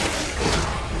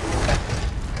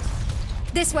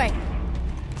 This way.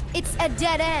 It's a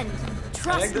dead end. I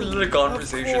Trust like the me. little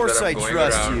conversations Of course that I are going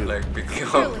trust around, you. like picking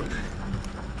up Really?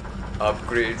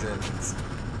 upgrades and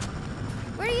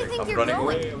Where do you think I'm you're running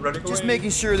going? away. I'm running Just away.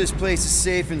 making sure this place is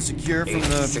safe and secure from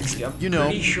 860. the, I'm you know,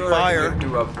 pretty sure fire. I can get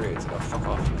 2 upgrades. Oh, fuck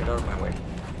off. Get out of my way.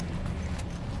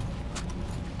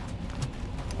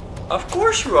 Of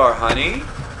course you are, honey.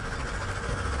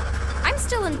 I'm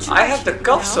still in charge. I have the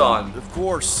cuffs now. on. Of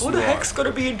course. Who you the are. heck's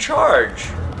gonna be in charge?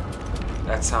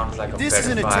 That sounds like a This is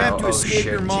an pedophile. attempt to Oh, escape shit,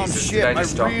 your mom's Jesus. ship. Did I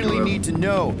just talk to really a need to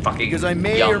know fucking because I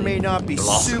may young, or may not be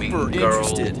blossoming super girl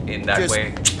interested. in that Just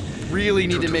way. really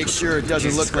need to make sure it doesn't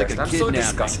Jesus look like Christ, a I'm so kidnapping.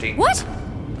 disgusting. What?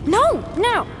 No.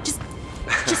 Just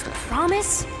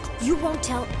promise you won't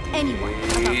tell anyone about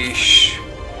this. Yeesh.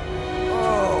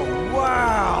 Oh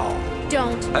wow!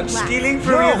 Don't I'm laugh. stealing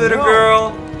from No, you, little no.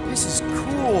 girl. This is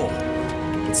cool.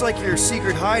 It's like your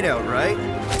secret hideout, right?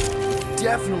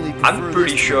 Definitely. I'm prefer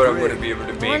pretty this to sure the I'm gonna brig. be able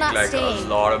to We're make not like staying. a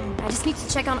lot of. I just need to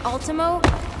check on Ultimo.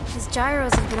 His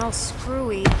gyros have been all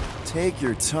screwy. Take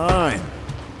your time.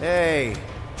 Hey,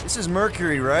 this is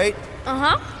Mercury, right?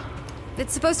 Uh-huh.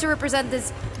 It's supposed to represent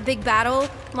this big battle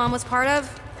Mom was part of.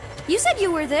 You said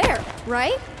you were there,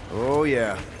 right? Oh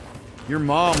yeah. Your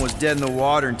mom was dead in the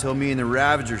water until me and the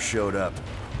Ravager showed up.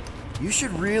 You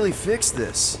should really fix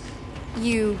this.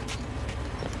 You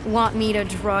want me to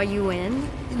draw you in?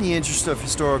 In the interest of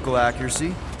historical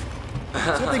accuracy.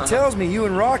 Something tells me you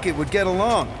and Rocket would get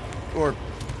along. Or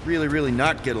really, really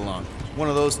not get along. One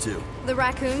of those two. The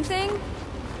raccoon thing?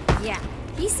 Yeah,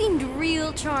 he seemed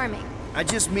real charming. I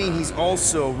just mean he's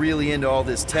also really into all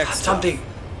this tech stuff. Something.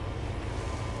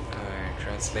 Alright,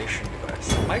 translation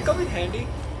device. Might come in handy.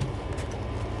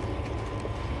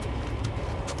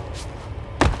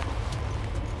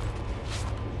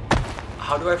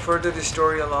 How do I further the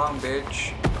story along,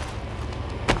 bitch?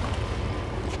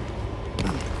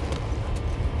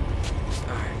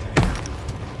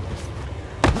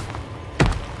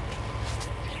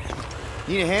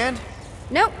 Need a hand?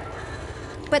 Nope.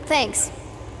 But thanks.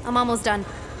 I'm almost done.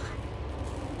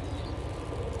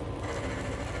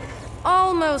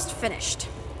 Almost finished.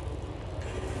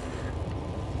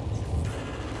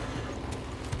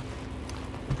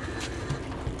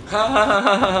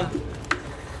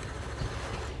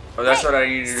 Oh, that's Hey, what I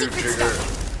need to do to secret trigger.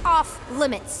 stuff. Off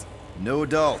limits. No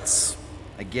adults.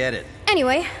 I get it.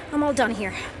 Anyway, I'm all done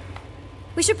here.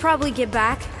 We should probably get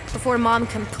back before Mom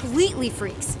completely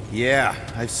freaks. Yeah,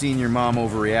 I've seen your mom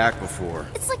overreact before.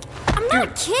 It's like, I'm not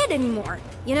a kid anymore,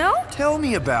 you know? Tell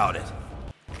me about it.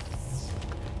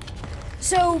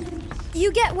 So,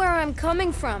 you get where I'm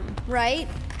coming from, right?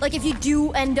 Like, if you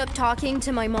do end up talking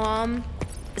to my mom,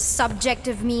 the subject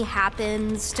of me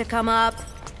happens to come up.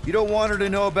 You don't want her to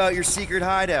know about your secret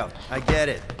hideout. I get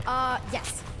it.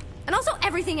 Yes. And also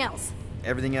everything else.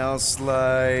 Everything else,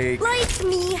 like... Like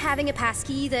me having a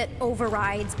passkey that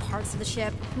overrides parts of the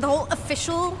ship. The whole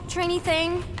official trainee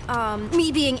thing.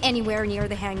 Me being anywhere near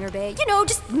the hangar bay. You know,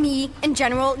 just me in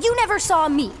general. You never saw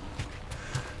me.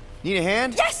 Need a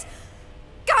hand? Yes!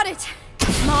 Got it!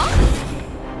 Mom?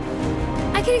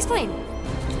 I can explain.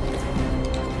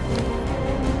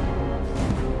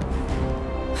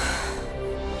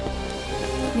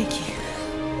 Nikki.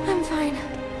 I'm fine.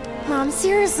 Mom,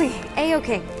 seriously.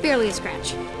 A-okay. Barely a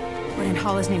scratch. What in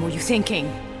Allah's name were you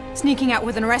thinking? Sneaking out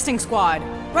with an arresting squad?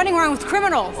 Running around with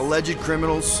criminals? Alleged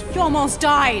criminals? You almost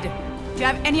died. you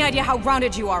have any idea how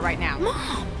grounded you are right now?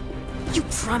 Mom! You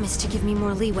promised to give me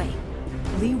more leeway.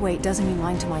 Leeway doesn't mean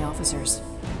lying to my officers.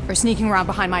 Or sneaking around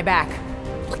behind my back.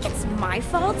 Like it's my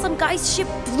fault some guy's ship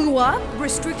blew up?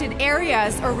 Restricted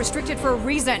areas are restricted for a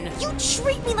reason. You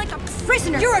treat me like a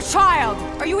prisoner! You're a child!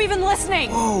 Are you even listening?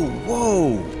 Whoa,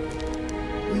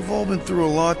 whoa! We've all been through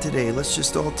a lot today. Let's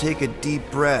just all take a deep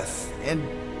breath and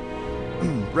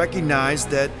recognize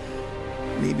that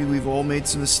maybe we've all made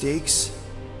some mistakes.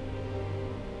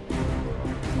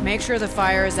 Make sure the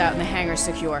fire is out and the hangar's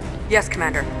secure. Yes,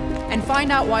 Commander. And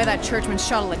find out why that churchman's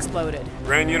shuttle exploded.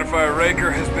 Grand Unifier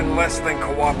Raker has been less than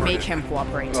cooperative. Make him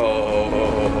cooperate.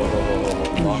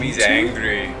 Oh, Mommy's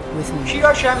angry. With me. She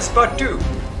got Sham's butt too.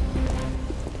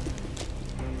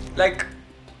 Like,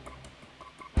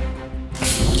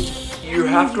 you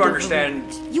have to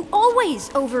understand. You always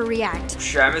overreact.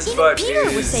 Shamus Even butt Peter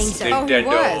is was saying so. Nintendo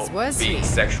Oh, he was being he?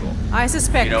 sexual. I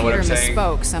suspect You know what Peter I'm saying?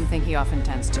 misspoke, something he often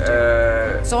tends to do.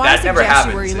 that So I never suggest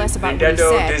happens. you worry less about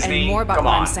Nintendo, what he said Disney, and more about come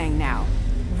what on. I'm saying now.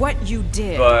 What you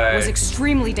did But was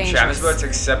extremely dangerous. Shamus butt's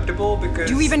acceptable because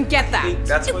Do you even get that? I think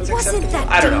that's It what's wasn't acceptable.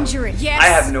 that I don't dangerous. know. Yes, I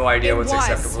have no idea it what's was.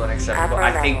 acceptable and acceptable. I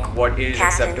Upper think level. what is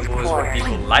Captain's acceptable is what quarters.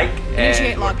 people like,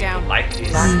 Initiate and what lockdown. people like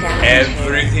is Lockdown.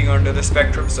 everything under the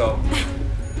spectrum. So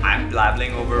I'm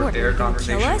blabbling over What, their you're gonna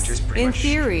conversation, kill us? which is pretty In much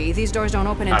theory, these doors don't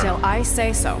open don't until know. I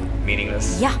say so.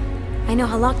 meaningless. Yeah, I know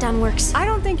how lockdown works. I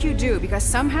don't think you do, because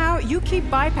somehow you keep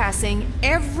bypassing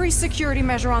every security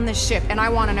measure on this ship, and I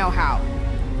want to know how.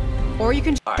 Or you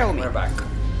can show Alright, me. we're back.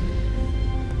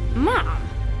 Mom!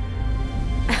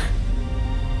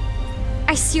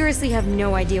 I seriously have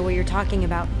no idea what you're talking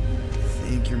about. I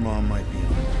think your mom might be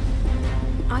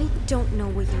on. I don't know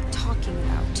what you're talking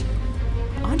about.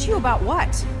 Aren't you about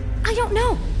what? I don't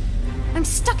know. I'm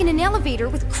stuck in an elevator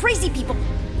with crazy people.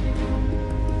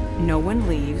 No one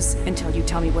leaves until you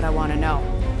tell me what I want to know.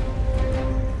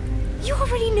 You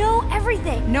already know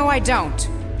everything. No, I don't.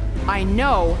 I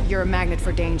know you're a magnet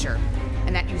for danger,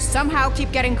 and that you somehow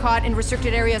keep getting caught in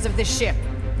restricted areas of this ship.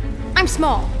 I'm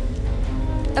small.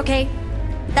 Okay?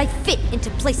 I fit into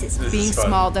places. This Being is fun.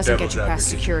 small doesn't Devil's get you past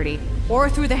advocate. security, or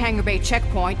through the hangar bay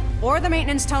checkpoint, or the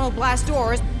maintenance tunnel blast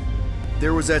doors.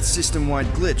 There was that system-wide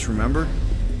glitch, remember?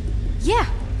 Yeah.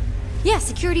 Yeah,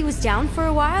 security was down for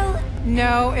a while.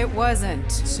 No, it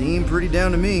wasn't. Seemed pretty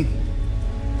down to me.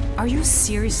 Are you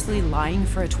seriously lying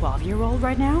for a 12-year-old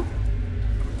right now?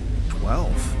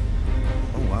 12?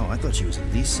 Oh wow, I thought she was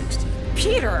at least 16.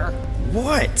 Peter!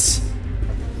 What?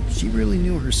 She really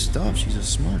knew her stuff. She's a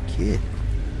smart kid.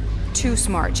 Too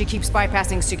smart. She keeps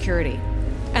bypassing security.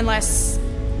 Unless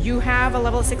you have a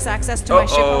level 6 access to my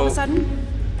ship all of a sudden?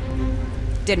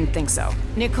 Didn't think so.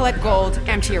 Nick, collect gold,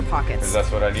 empty your pockets. That's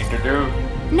what I need to do.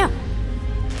 No.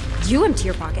 You empty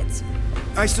your pockets.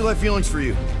 I still have feelings for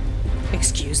you.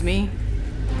 Excuse me?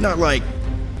 Not like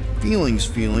feelings,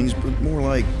 but more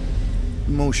like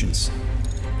emotions.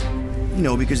 You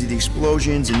know, because of the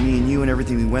explosions and me and you and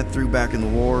everything we went through back in the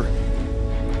war.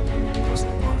 There was a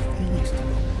lot of feelings to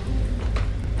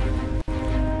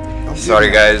go on. Sorry,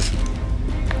 guys.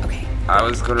 Okay. I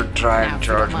was gonna try Now, and if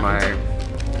you don't charge mind.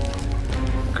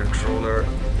 my controller,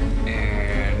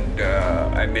 and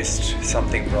I missed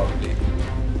something probably.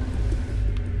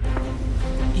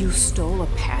 You stole a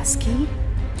passkey?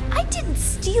 I didn't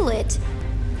steal it.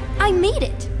 I made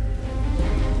it.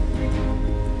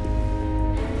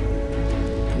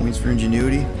 Points for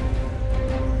ingenuity.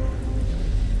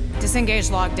 Disengage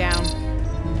lockdown.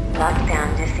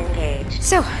 Lockdown disengaged.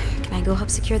 So, can I go help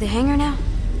secure the hangar now?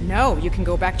 No, you can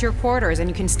go back to your quarters and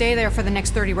you can stay there for the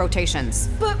next 30 rotations.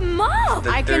 But Mom! The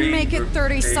I can 30 make it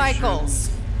 30 rotations cycles.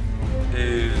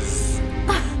 Is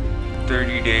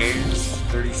 30 days,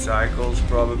 30 cycles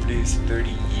probably is 30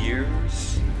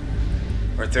 years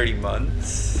or 30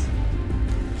 months.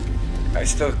 I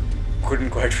still couldn't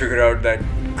quite figure out that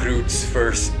Groot's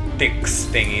first ticks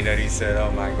thingy that he said.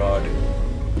 Oh my god.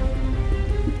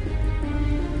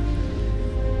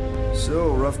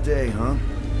 So, rough day, huh?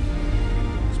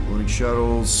 Exploding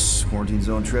shuttles, quarantine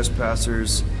zone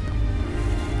trespassers,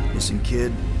 missing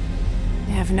kid.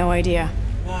 I have no idea.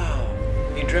 Wow.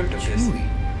 He dreamt of this. Chewie.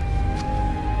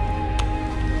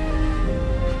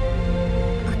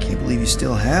 I can't believe you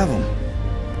still have them.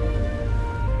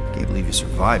 Can't believe you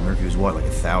survived. Mercury was what, like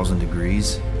 1,000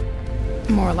 degrees?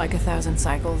 More like 1,000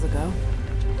 cycles ago.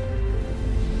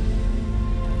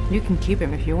 You can keep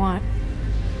him if you want.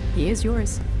 He is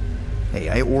yours. Hey,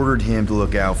 I ordered him to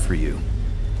look out for you.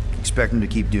 Expect him to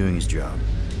keep doing his job.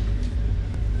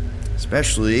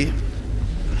 Especially,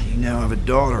 you now have a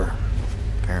daughter,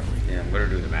 apparently. Yeah, I'm gonna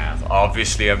do the math.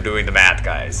 Obviously, I'm doing the math,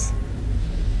 guys.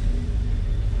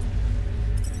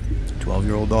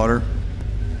 12-year-old daughter?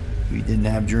 we didn't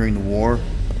have during the war.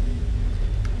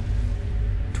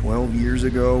 12 years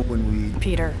ago when we...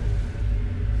 Peter.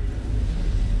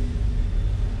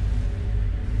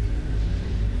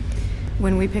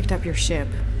 When we picked up your ship,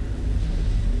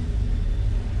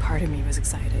 part of me was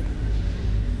excited.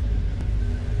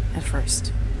 At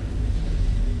first.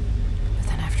 But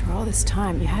then after all this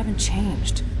time, you haven't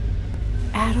changed.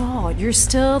 At all. You're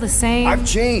still the same... I've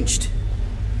changed.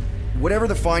 Whatever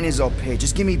the fine is, I'll pay.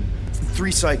 Just give me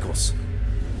 3 cycles.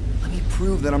 Let me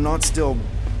prove that I'm not still...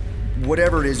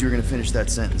 whatever it is you're gonna finish that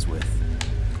sentence with.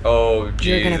 Oh, You're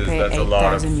Jesus, gonna pay that's a lot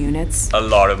of 8,000 units a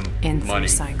lot of in 3 money.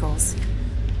 cycles.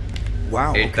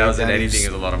 Wow, 8,000 that anything is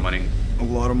a lot of money. A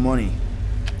lot of money.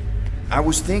 I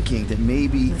was thinking that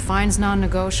maybe... The fine's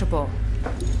non-negotiable.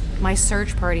 My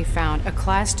search party found a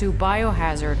Class 2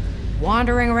 biohazard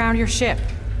wandering around your ship.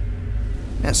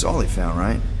 That's all they found,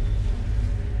 right?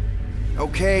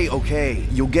 Okay.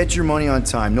 You'll get your money on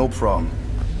time, no problem.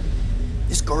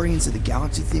 This Guardians of the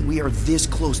Galaxy thing, we are this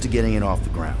close to getting it off the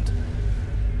ground.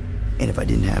 And if I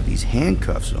didn't have these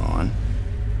handcuffs on,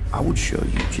 I would show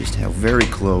you just how very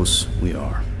close we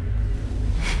are.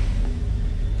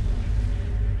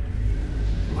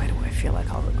 Why do I feel like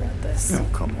I'll regret this? Oh,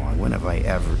 come on, when have I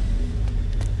ever...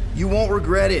 You won't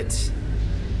regret it.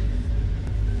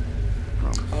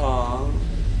 Oh,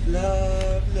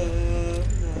 love, love, love,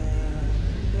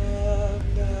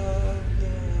 love, love,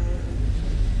 love.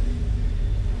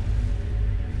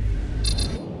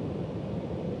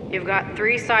 You've got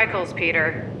 3 cycles,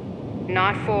 Peter.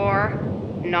 Not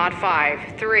 4, not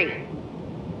 5, 3.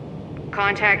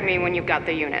 Contact me when you've got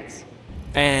the units.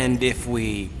 And if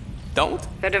we don't?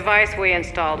 The device we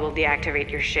installed will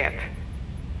deactivate your ship,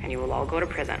 and you will all go to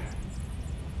prison.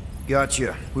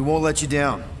 Gotcha. We won't let you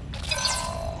down.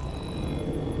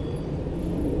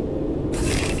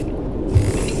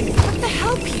 What the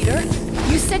hell, Peter?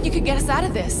 You said you could get us out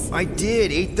of this. I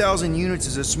did. 8,000 units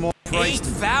is a small price.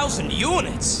 8,000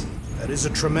 units? That is a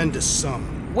tremendous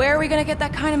sum. Where are we gonna get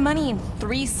that kind of money in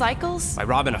 3 cycles? By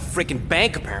robbing a freaking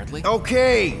bank, apparently.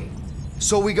 Okay.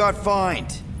 So we got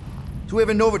fined. So we have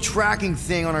a Nova tracking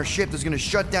thing on our ship that's gonna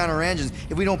shut down our engines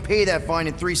if we don't pay that fine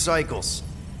in 3 cycles.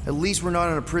 At least we're not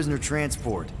on a prisoner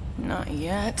transport. Not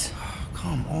yet.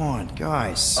 Come on,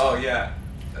 guys. Oh yeah.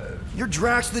 You're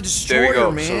Drax the There we Destroyer,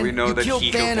 go. man. So we know you that killed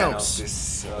he killed Thanos.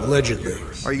 This, Allegedly.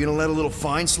 Are you gonna let a little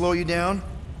fine slow you down?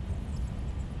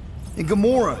 And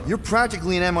Gamora, you're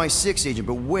practically an MI6 agent,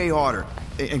 but way hotter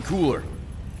and cooler.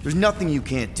 There's nothing you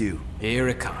can't do. Here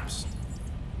it comes.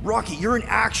 Rocky, you're an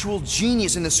actual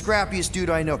genius and the scrappiest dude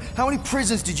I know. How many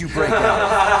prisons did you break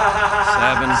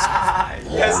out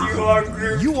 7. Yes, you are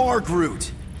Groot. of? You are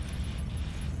Groot.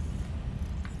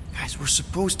 Guys, we're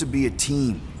supposed to be a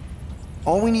team.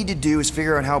 All we need to do is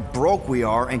figure out how broke we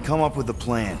are and come up with a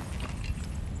plan.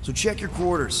 So check your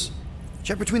quarters.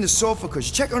 Check between the sofa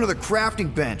cushions. Check under the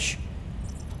crafting bench.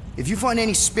 If you find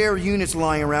any spare units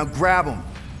lying around, grab them.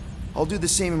 I'll do the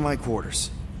same in my quarters.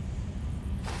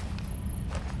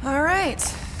 All right.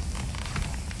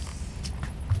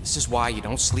 This is why you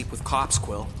don't sleep with cops,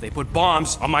 Quill. They put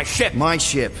bombs on my ship. My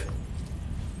ship.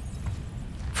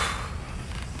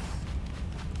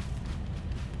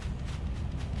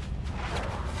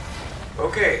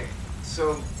 Okay,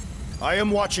 so I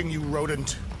am watching you,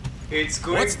 rodent. it's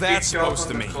going What's that ticked off supposed on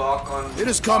to the mean? clock on It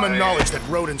is common my- knowledge that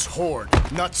rodents hoard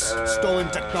nuts, stolen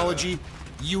technology,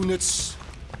 units.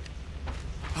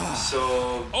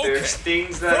 So Okay, there's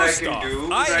things that I first can off,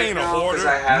 do I right ain't a now because hoarder,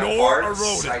 I have nor a parts.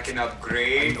 rodent. I can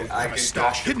upgrade. I know you I have a can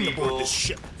stash talk to hidden people. aboard this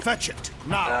ship. Fetch it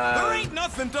now. There ain't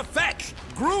nothing to fetch.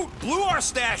 Groot blew our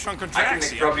stash on probably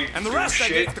Contraxia, and the do rest I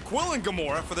shit. gave to Quill and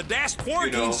Gamora for the dash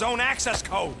quarantine know. zone access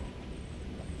code.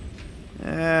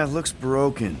 Looks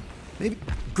broken. Maybe...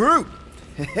 Groot!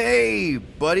 Hey,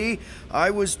 buddy.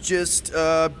 I was just,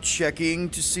 checking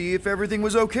to see if everything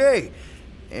was okay.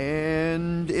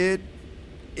 And it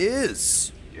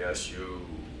is. Yes, you.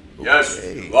 Yes,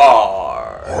 Okay. you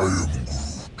are.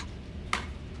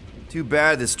 Too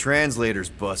bad this translator's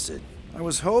busted. I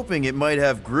was hoping it might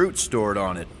have Groot stored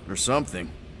on it, or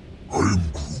something.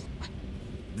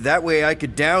 That way I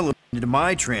could download it into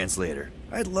my translator.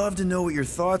 I'd love to know what your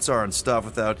thoughts are on stuff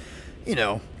without, you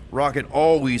know, Rocket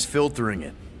always filtering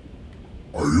it.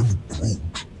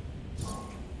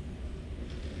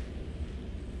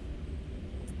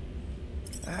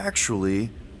 Actually,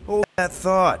 hold that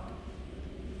thought.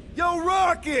 Yo,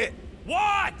 Rocket!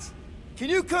 What? Can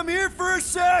you come here for a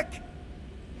sec?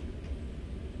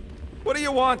 What do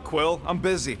you want, Quill? I'm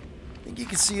busy. Think you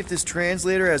can see if this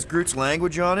translator has Groot's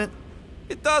language on it?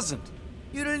 It doesn't.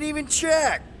 You didn't even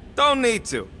check. Don't need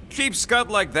to. Cheap scut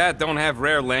like that don't have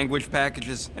rare language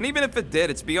packages, and even if it did,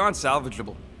 it's beyond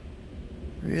salvageable.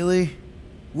 Really?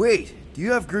 Wait, do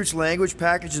you have Groot's language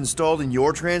package installed in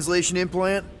your translation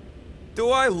implant? Do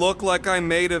I look like I'm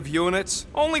made of units?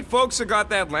 Only folks who got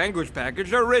that language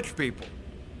package are rich people.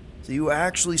 So you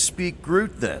actually speak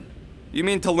Groot then? You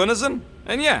mean Talinisan?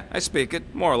 And yeah, I speak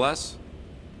it, more or less.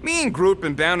 Me and Groot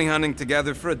been bounty hunting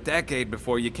together for a decade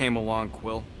before you came along,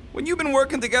 Quill. When you've been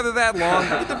working together that long,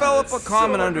 you develop a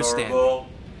common understanding.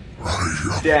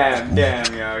 Damn,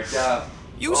 yo, yeah.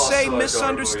 You say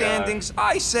misunderstandings,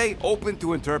 I say open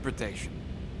to interpretation.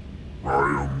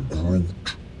 I am Groot.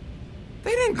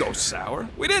 They didn't go sour.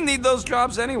 We didn't need those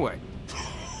jobs anyway.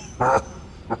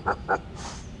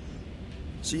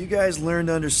 So you guys learned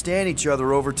to understand each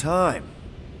other over time.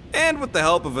 And with the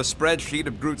help of a spreadsheet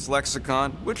of Groot's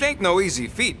lexicon, which ain't no easy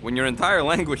feat when your entire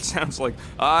language sounds like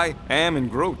I am and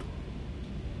Groot.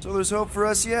 So there's hope for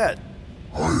us yet.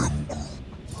 I am Groot.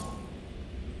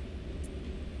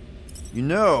 You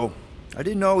know, I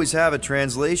didn't always have a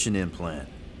translation implant.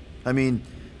 I mean,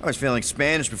 I was failing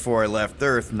Spanish before I left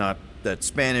Earth, not that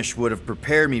Spanish would have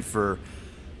prepared me for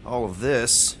all of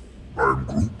this. I'm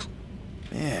Groot.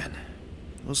 Man,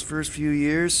 those first few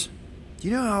years, do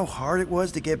you know how hard it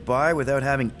was to get by without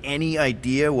having any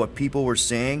idea what people were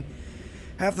saying?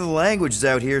 Half of the languages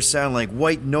out here sound like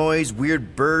white noise,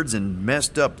 weird birds, and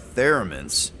messed up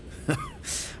theremins. I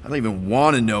don't even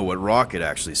want to know what Rocket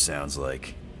actually sounds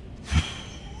like.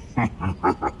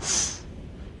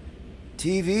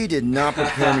 TV did not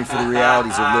prepare me for the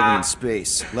realities of living in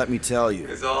space, let me tell you.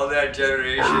 Because all that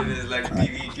generation is like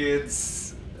TV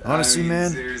kids. Honestly, man,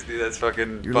 seriously, that's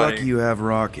fucking you're funny. lucky you have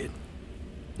Rocket.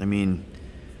 I mean,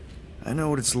 I know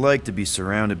what it's like to be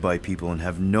surrounded by people and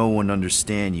have no one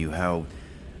understand you, how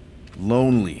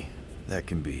lonely that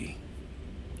can be.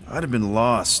 I'd have been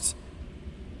lost.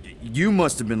 You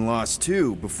must have been lost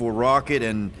too, before Rocket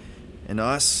and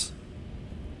us.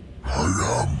 I am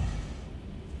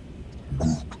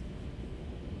Groot.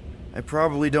 I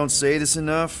probably don't say this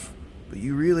enough, but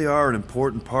you really are an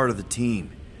important part of the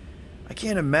team. I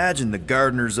can't imagine the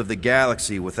Gardeners of the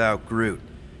Galaxy without Groot.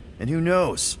 And who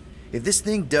knows, if this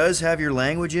thing does have your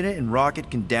language in it and Rocket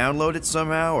can download it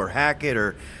somehow, or hack it,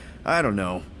 or I don't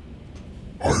know.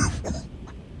 I am Groot.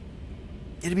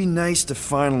 It'd be nice to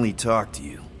finally talk to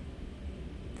you.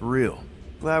 For real.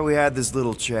 Glad we had this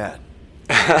little chat.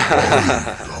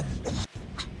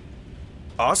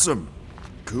 Awesome.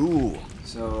 Cool.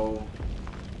 So,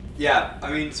 yeah,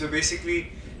 I mean, so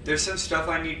basically, there's some stuff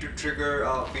I need to trigger,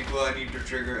 people I need to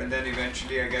trigger, and then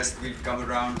eventually I guess we'll come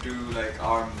around to, like,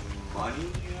 our money,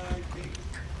 I think.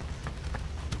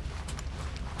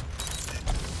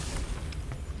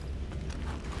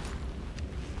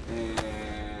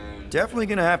 And Definitely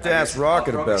gonna have to I ask guess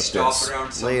Rocket I'll about stop this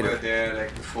around somewhere later. there,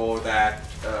 like, before that,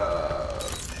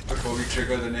 before we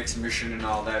trigger the next mission and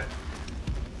all that.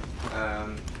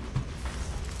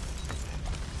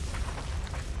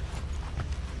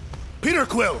 Peter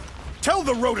Quill, tell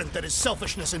the rodent that his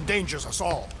selfishness endangers us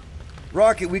all.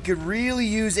 Rocket, we could really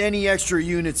use any extra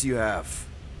units you have.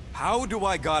 How do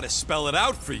I gotta spell it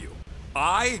out for you?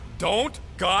 I don't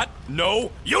got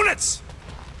no units!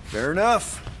 Fair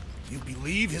enough. You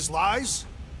believe his lies?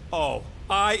 Oh,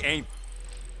 I ain't.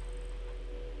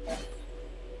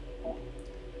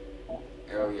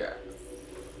 Oh yeah.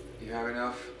 You have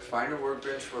enough? Find a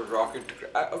workbench for Rocket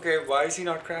to okay, why is he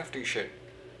not crafting shit?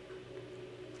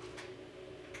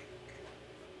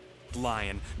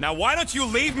 Lion. Now why don't you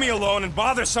leave me alone and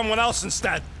bother someone else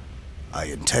instead? I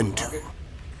intend to. Okay.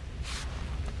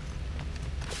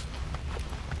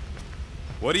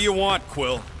 What do you want,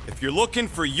 Quill? If you're looking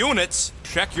for units,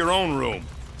 check your own room.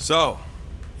 So,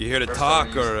 you here to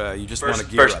talk, or you just want to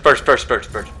gear up? First,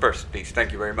 please.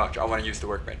 Thank you very much. I want to use the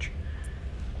workbench.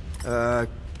 Can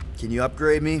you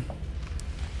upgrade me?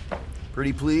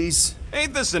 Pretty please?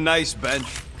 Ain't this a nice bench?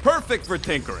 Perfect for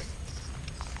tinkering.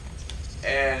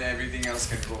 And everything else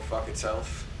can go fuck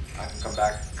itself. I can come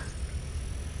back.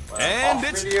 And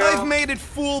I've made it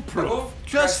foolproof,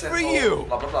 just for you.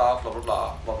 Blah blah blah blah blah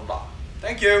blah blah blah blah.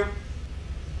 Thank you.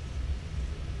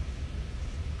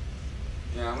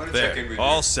 Yeah, I'm gonna check in with you.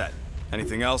 All set.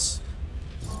 Anything else?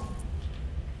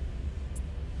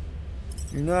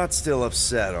 You're not still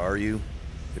upset, are you?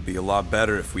 It'd be a lot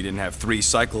better if we didn't have 3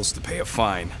 cycles to pay a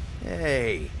fine.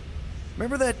 Hey,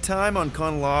 remember that time on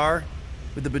Conlar?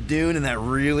 With the Badoon and that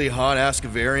really hot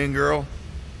Ascavarian girl?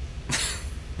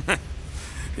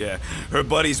 Yeah, her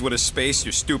buddies would have spaced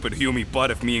your stupid Humy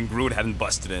butt if me and Groot hadn't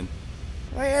busted in.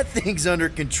 I had things under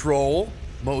control,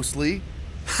 mostly.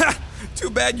 Too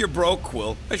bad you're broke,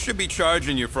 Quill. I should be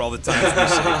charging you for all the times you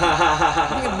saved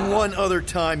me. Name one other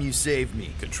time you saved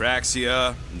me.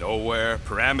 Contraxia, Nowhere,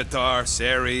 Paramitar,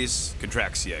 Ceres,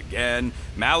 Contraxia again,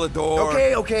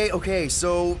 Malador... Okay,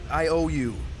 so I owe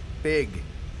you. Big.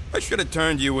 I should have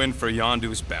turned you in for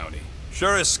Yondu's bounty.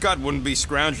 Sure as Scott wouldn't be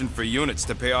scrounging for units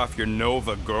to pay off your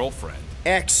Nova girlfriend.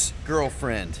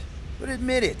 Ex-girlfriend. But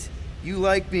admit it, you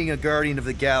like being a guardian of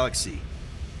the galaxy.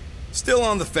 Still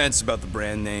on the fence about the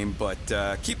brand name, but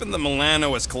keeping the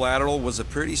Milano as collateral was a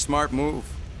pretty smart move.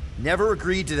 Never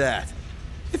agreed to that.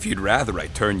 If you'd rather I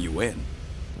turn you in.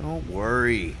 Don't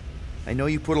worry. I know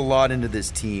you put a lot into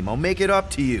this team. I'll make it up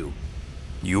to you.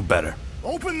 You better.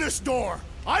 Open this door!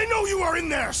 I know you are in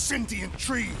there, sentient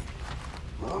tree!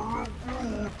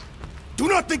 Do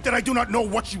not think that I do not know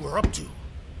what you are up to.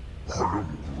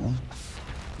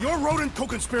 Your rodent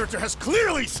co-conspirator has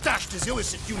clearly stashed his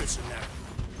illicit units in there.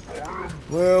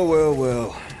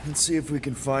 Well. Let's see if we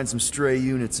can find some stray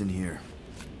units in here.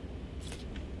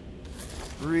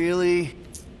 Really?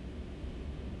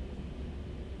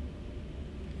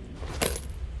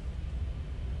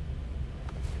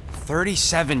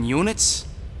 $37 units?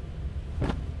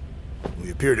 We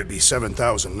appear to be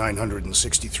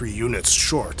 7,963 units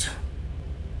short.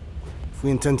 If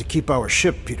we intend to keep our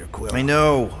ship, Peter Quill... I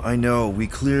know. We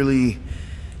clearly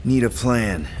need a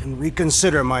plan. And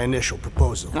reconsider my initial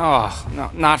proposal. Oh, no,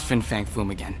 not Fin Fang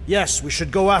Foom again. Yes, we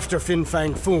should go after Fin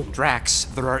Fang Foom. Drax,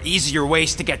 there are easier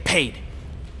ways to get paid.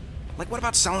 Like, what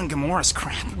about selling Gamora's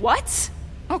crap? What?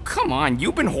 Oh, come on,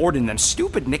 you've been hoarding them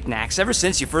stupid knickknacks ever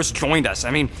since you first joined us.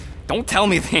 I mean, don't tell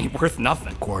me they ain't worth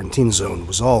nothing. Quarantine zone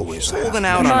was always holding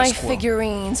out on My us, Quill.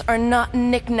 figurines are not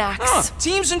knickknacks. Oh,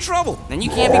 team's in trouble, and you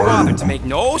can't be bothered to make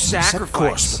no Set course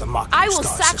sacrifice. for the Mocking I will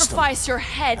Star sacrifice system. your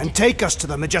head. And take us to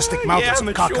the majestic mountains of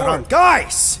mature. Kakaran.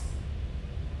 Guys!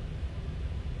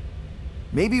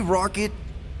 Maybe Rocket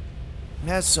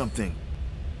has something.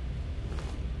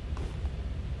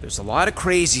 There's a lot of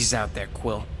crazies out there,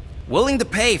 Quill. Willing to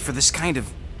pay for this kind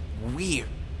of weird.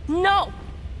 No!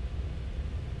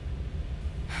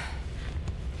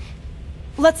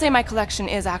 Let's say my collection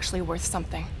is actually worth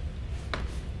something.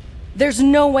 There's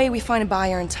no way we find a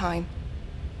buyer in time.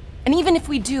 And even if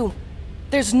we do,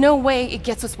 there's no way it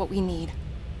gets us what we need.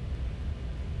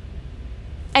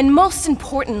 And most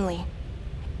importantly,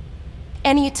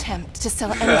 any attempt to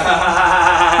sell anything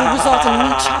will result in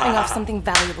me chopping off something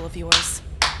valuable of yours.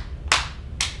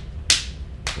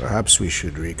 Perhaps we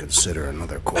should reconsider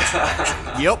another course of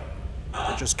action. Yep.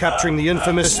 Such as capturing the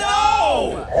infamous...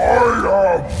 I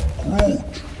am Groot.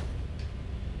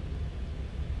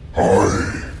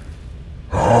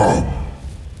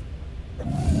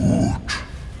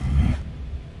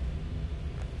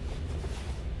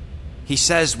 He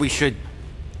says we should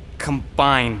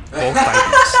combine both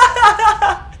ideas.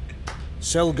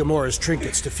 Sell Gamora's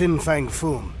trinkets to Fin Fang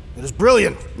Foom. It is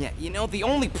brilliant. Yeah, you know, the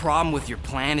only problem with your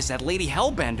plan is that Lady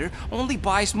Hellbender only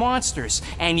buys monsters,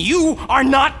 and you are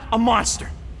not a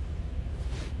monster.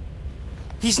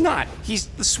 He's not. He's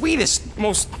the sweetest,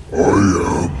 most... I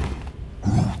am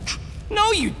Groot.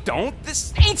 No, you don't.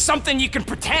 This ain't something you can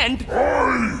pretend.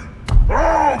 I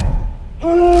am...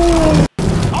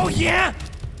 Oh, yeah?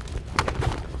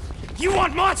 You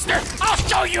want monster? I'll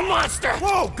show you monster!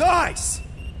 Whoa, guys!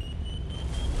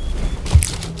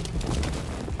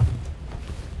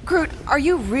 Groot, are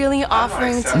you really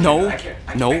offering to... No,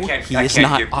 he is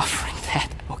not offering that,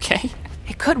 okay?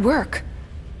 It could work.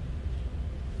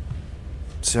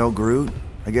 Sell Groot?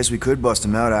 I guess we could bust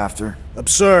him out after.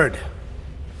 Absurd.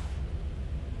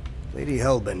 Lady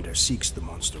Hellbender seeks the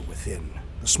monster within.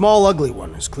 The small, ugly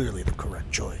one is clearly the correct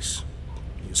choice.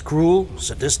 He is cruel,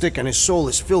 sadistic, and his soul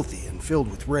is filthy and filled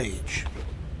with rage.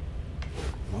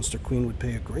 Monster Queen would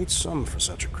pay a great sum for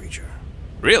such a creature.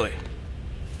 Really?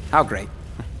 How great?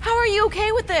 How are you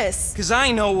okay with this? Because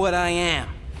I know what I am.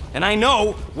 And I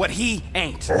know what he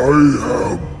ain't. I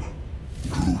am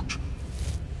Groot.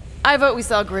 I vote we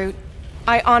sell Groot.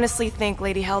 I honestly think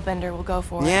Lady Hellbender will go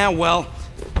for it. Yeah, well,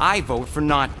 I vote for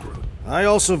not Groot. I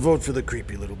also vote for the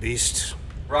creepy little beast.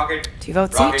 Rocket. 2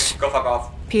 votes Rocket, each. go fuck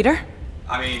off. Peter?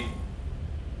 I mean...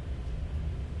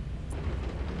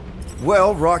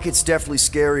 Well, Rocket's definitely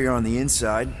scarier on the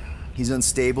inside. He's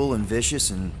unstable and vicious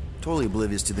and totally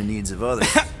oblivious to the needs of others.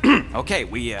 Okay,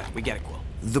 we get it, Quill.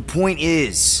 The point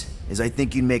is I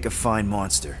think you'd make a fine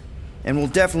monster. And we'll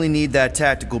definitely need that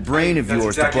tactical brain of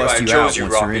yours to bust you out once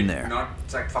you're in there.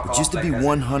 But just to be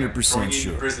 100%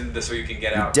 sure, so you can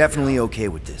get you're out. definitely okay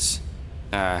with this.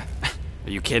 Are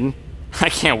you kidding? I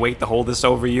can't wait to hold this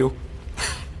over you.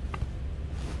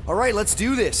 All right, let's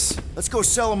do this. Let's go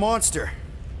sell a monster.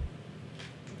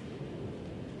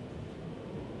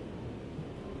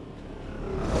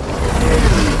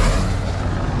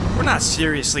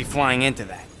 seriously flying into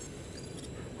that?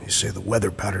 They say the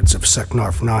weather patterns of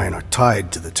Seknarf 9 are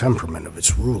tied to the temperament of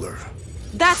its ruler.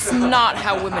 That's not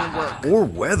how women work. Or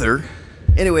weather.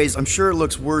 Anyways, I'm sure it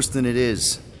looks worse than it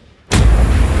is.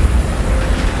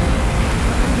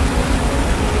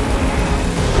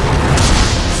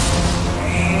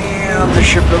 Damn, the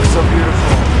ship looks so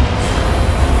beautiful.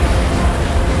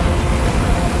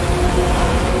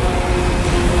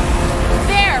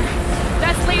 There!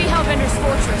 That's Lady Hellbender's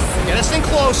fortress. Get us in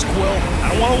close, Quill. I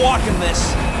don't want to walk in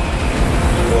this.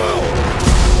 Whoa!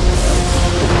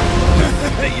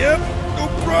 Yep, no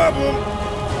problem.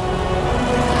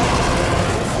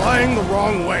 Flying the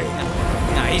wrong way.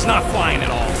 Nah, he's not flying at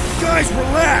all. Guys,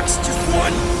 relax. Just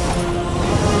one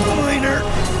minor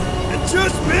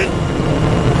adjustment.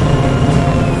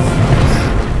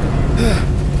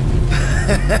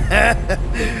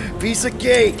 Piece of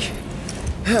cake.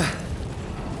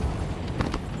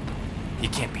 You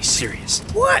can't be serious.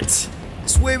 What?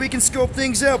 This way we can scope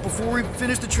things out before we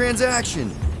finish the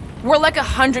transaction. We're like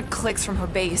 100 clicks from her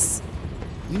base.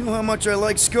 You know how much I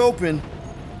like scoping.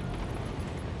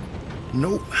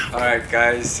 Nope. Alright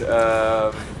guys,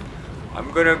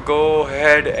 I'm gonna go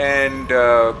ahead and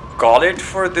call it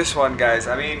for this one, guys.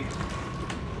 I mean,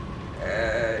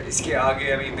 iske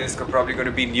aage, I mean, there's probably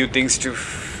gonna be new things to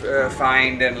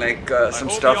find and like some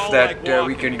stuff that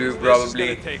we can do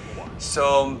probably.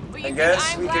 So I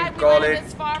guess we can call it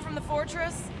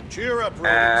Cheer up,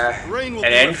 an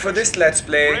end for this Let's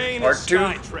Play Part 2.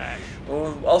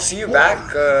 I'll see you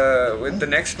back with the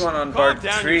next one on Part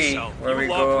 3, where we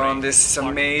go on this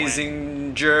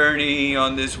amazing journey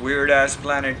on this weird-ass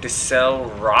planet to sell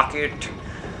Rocket.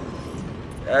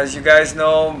 As you guys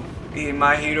know,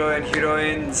 my hero and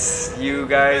heroines, you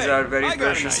guys are very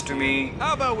precious to me.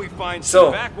 How about we find So,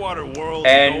 some backwater world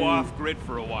and go off grid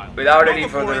for a while? without any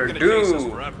Probably further ain't gonna chase us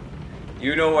ado, forever.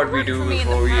 you know what we do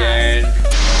before we end.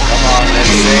 Come on, let's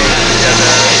say it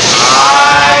together.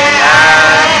 I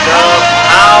am the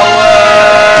power!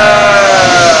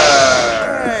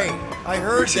 Hey, I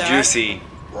heard that. BruceyJucey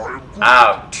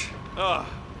out. Oh,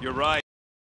 you're right.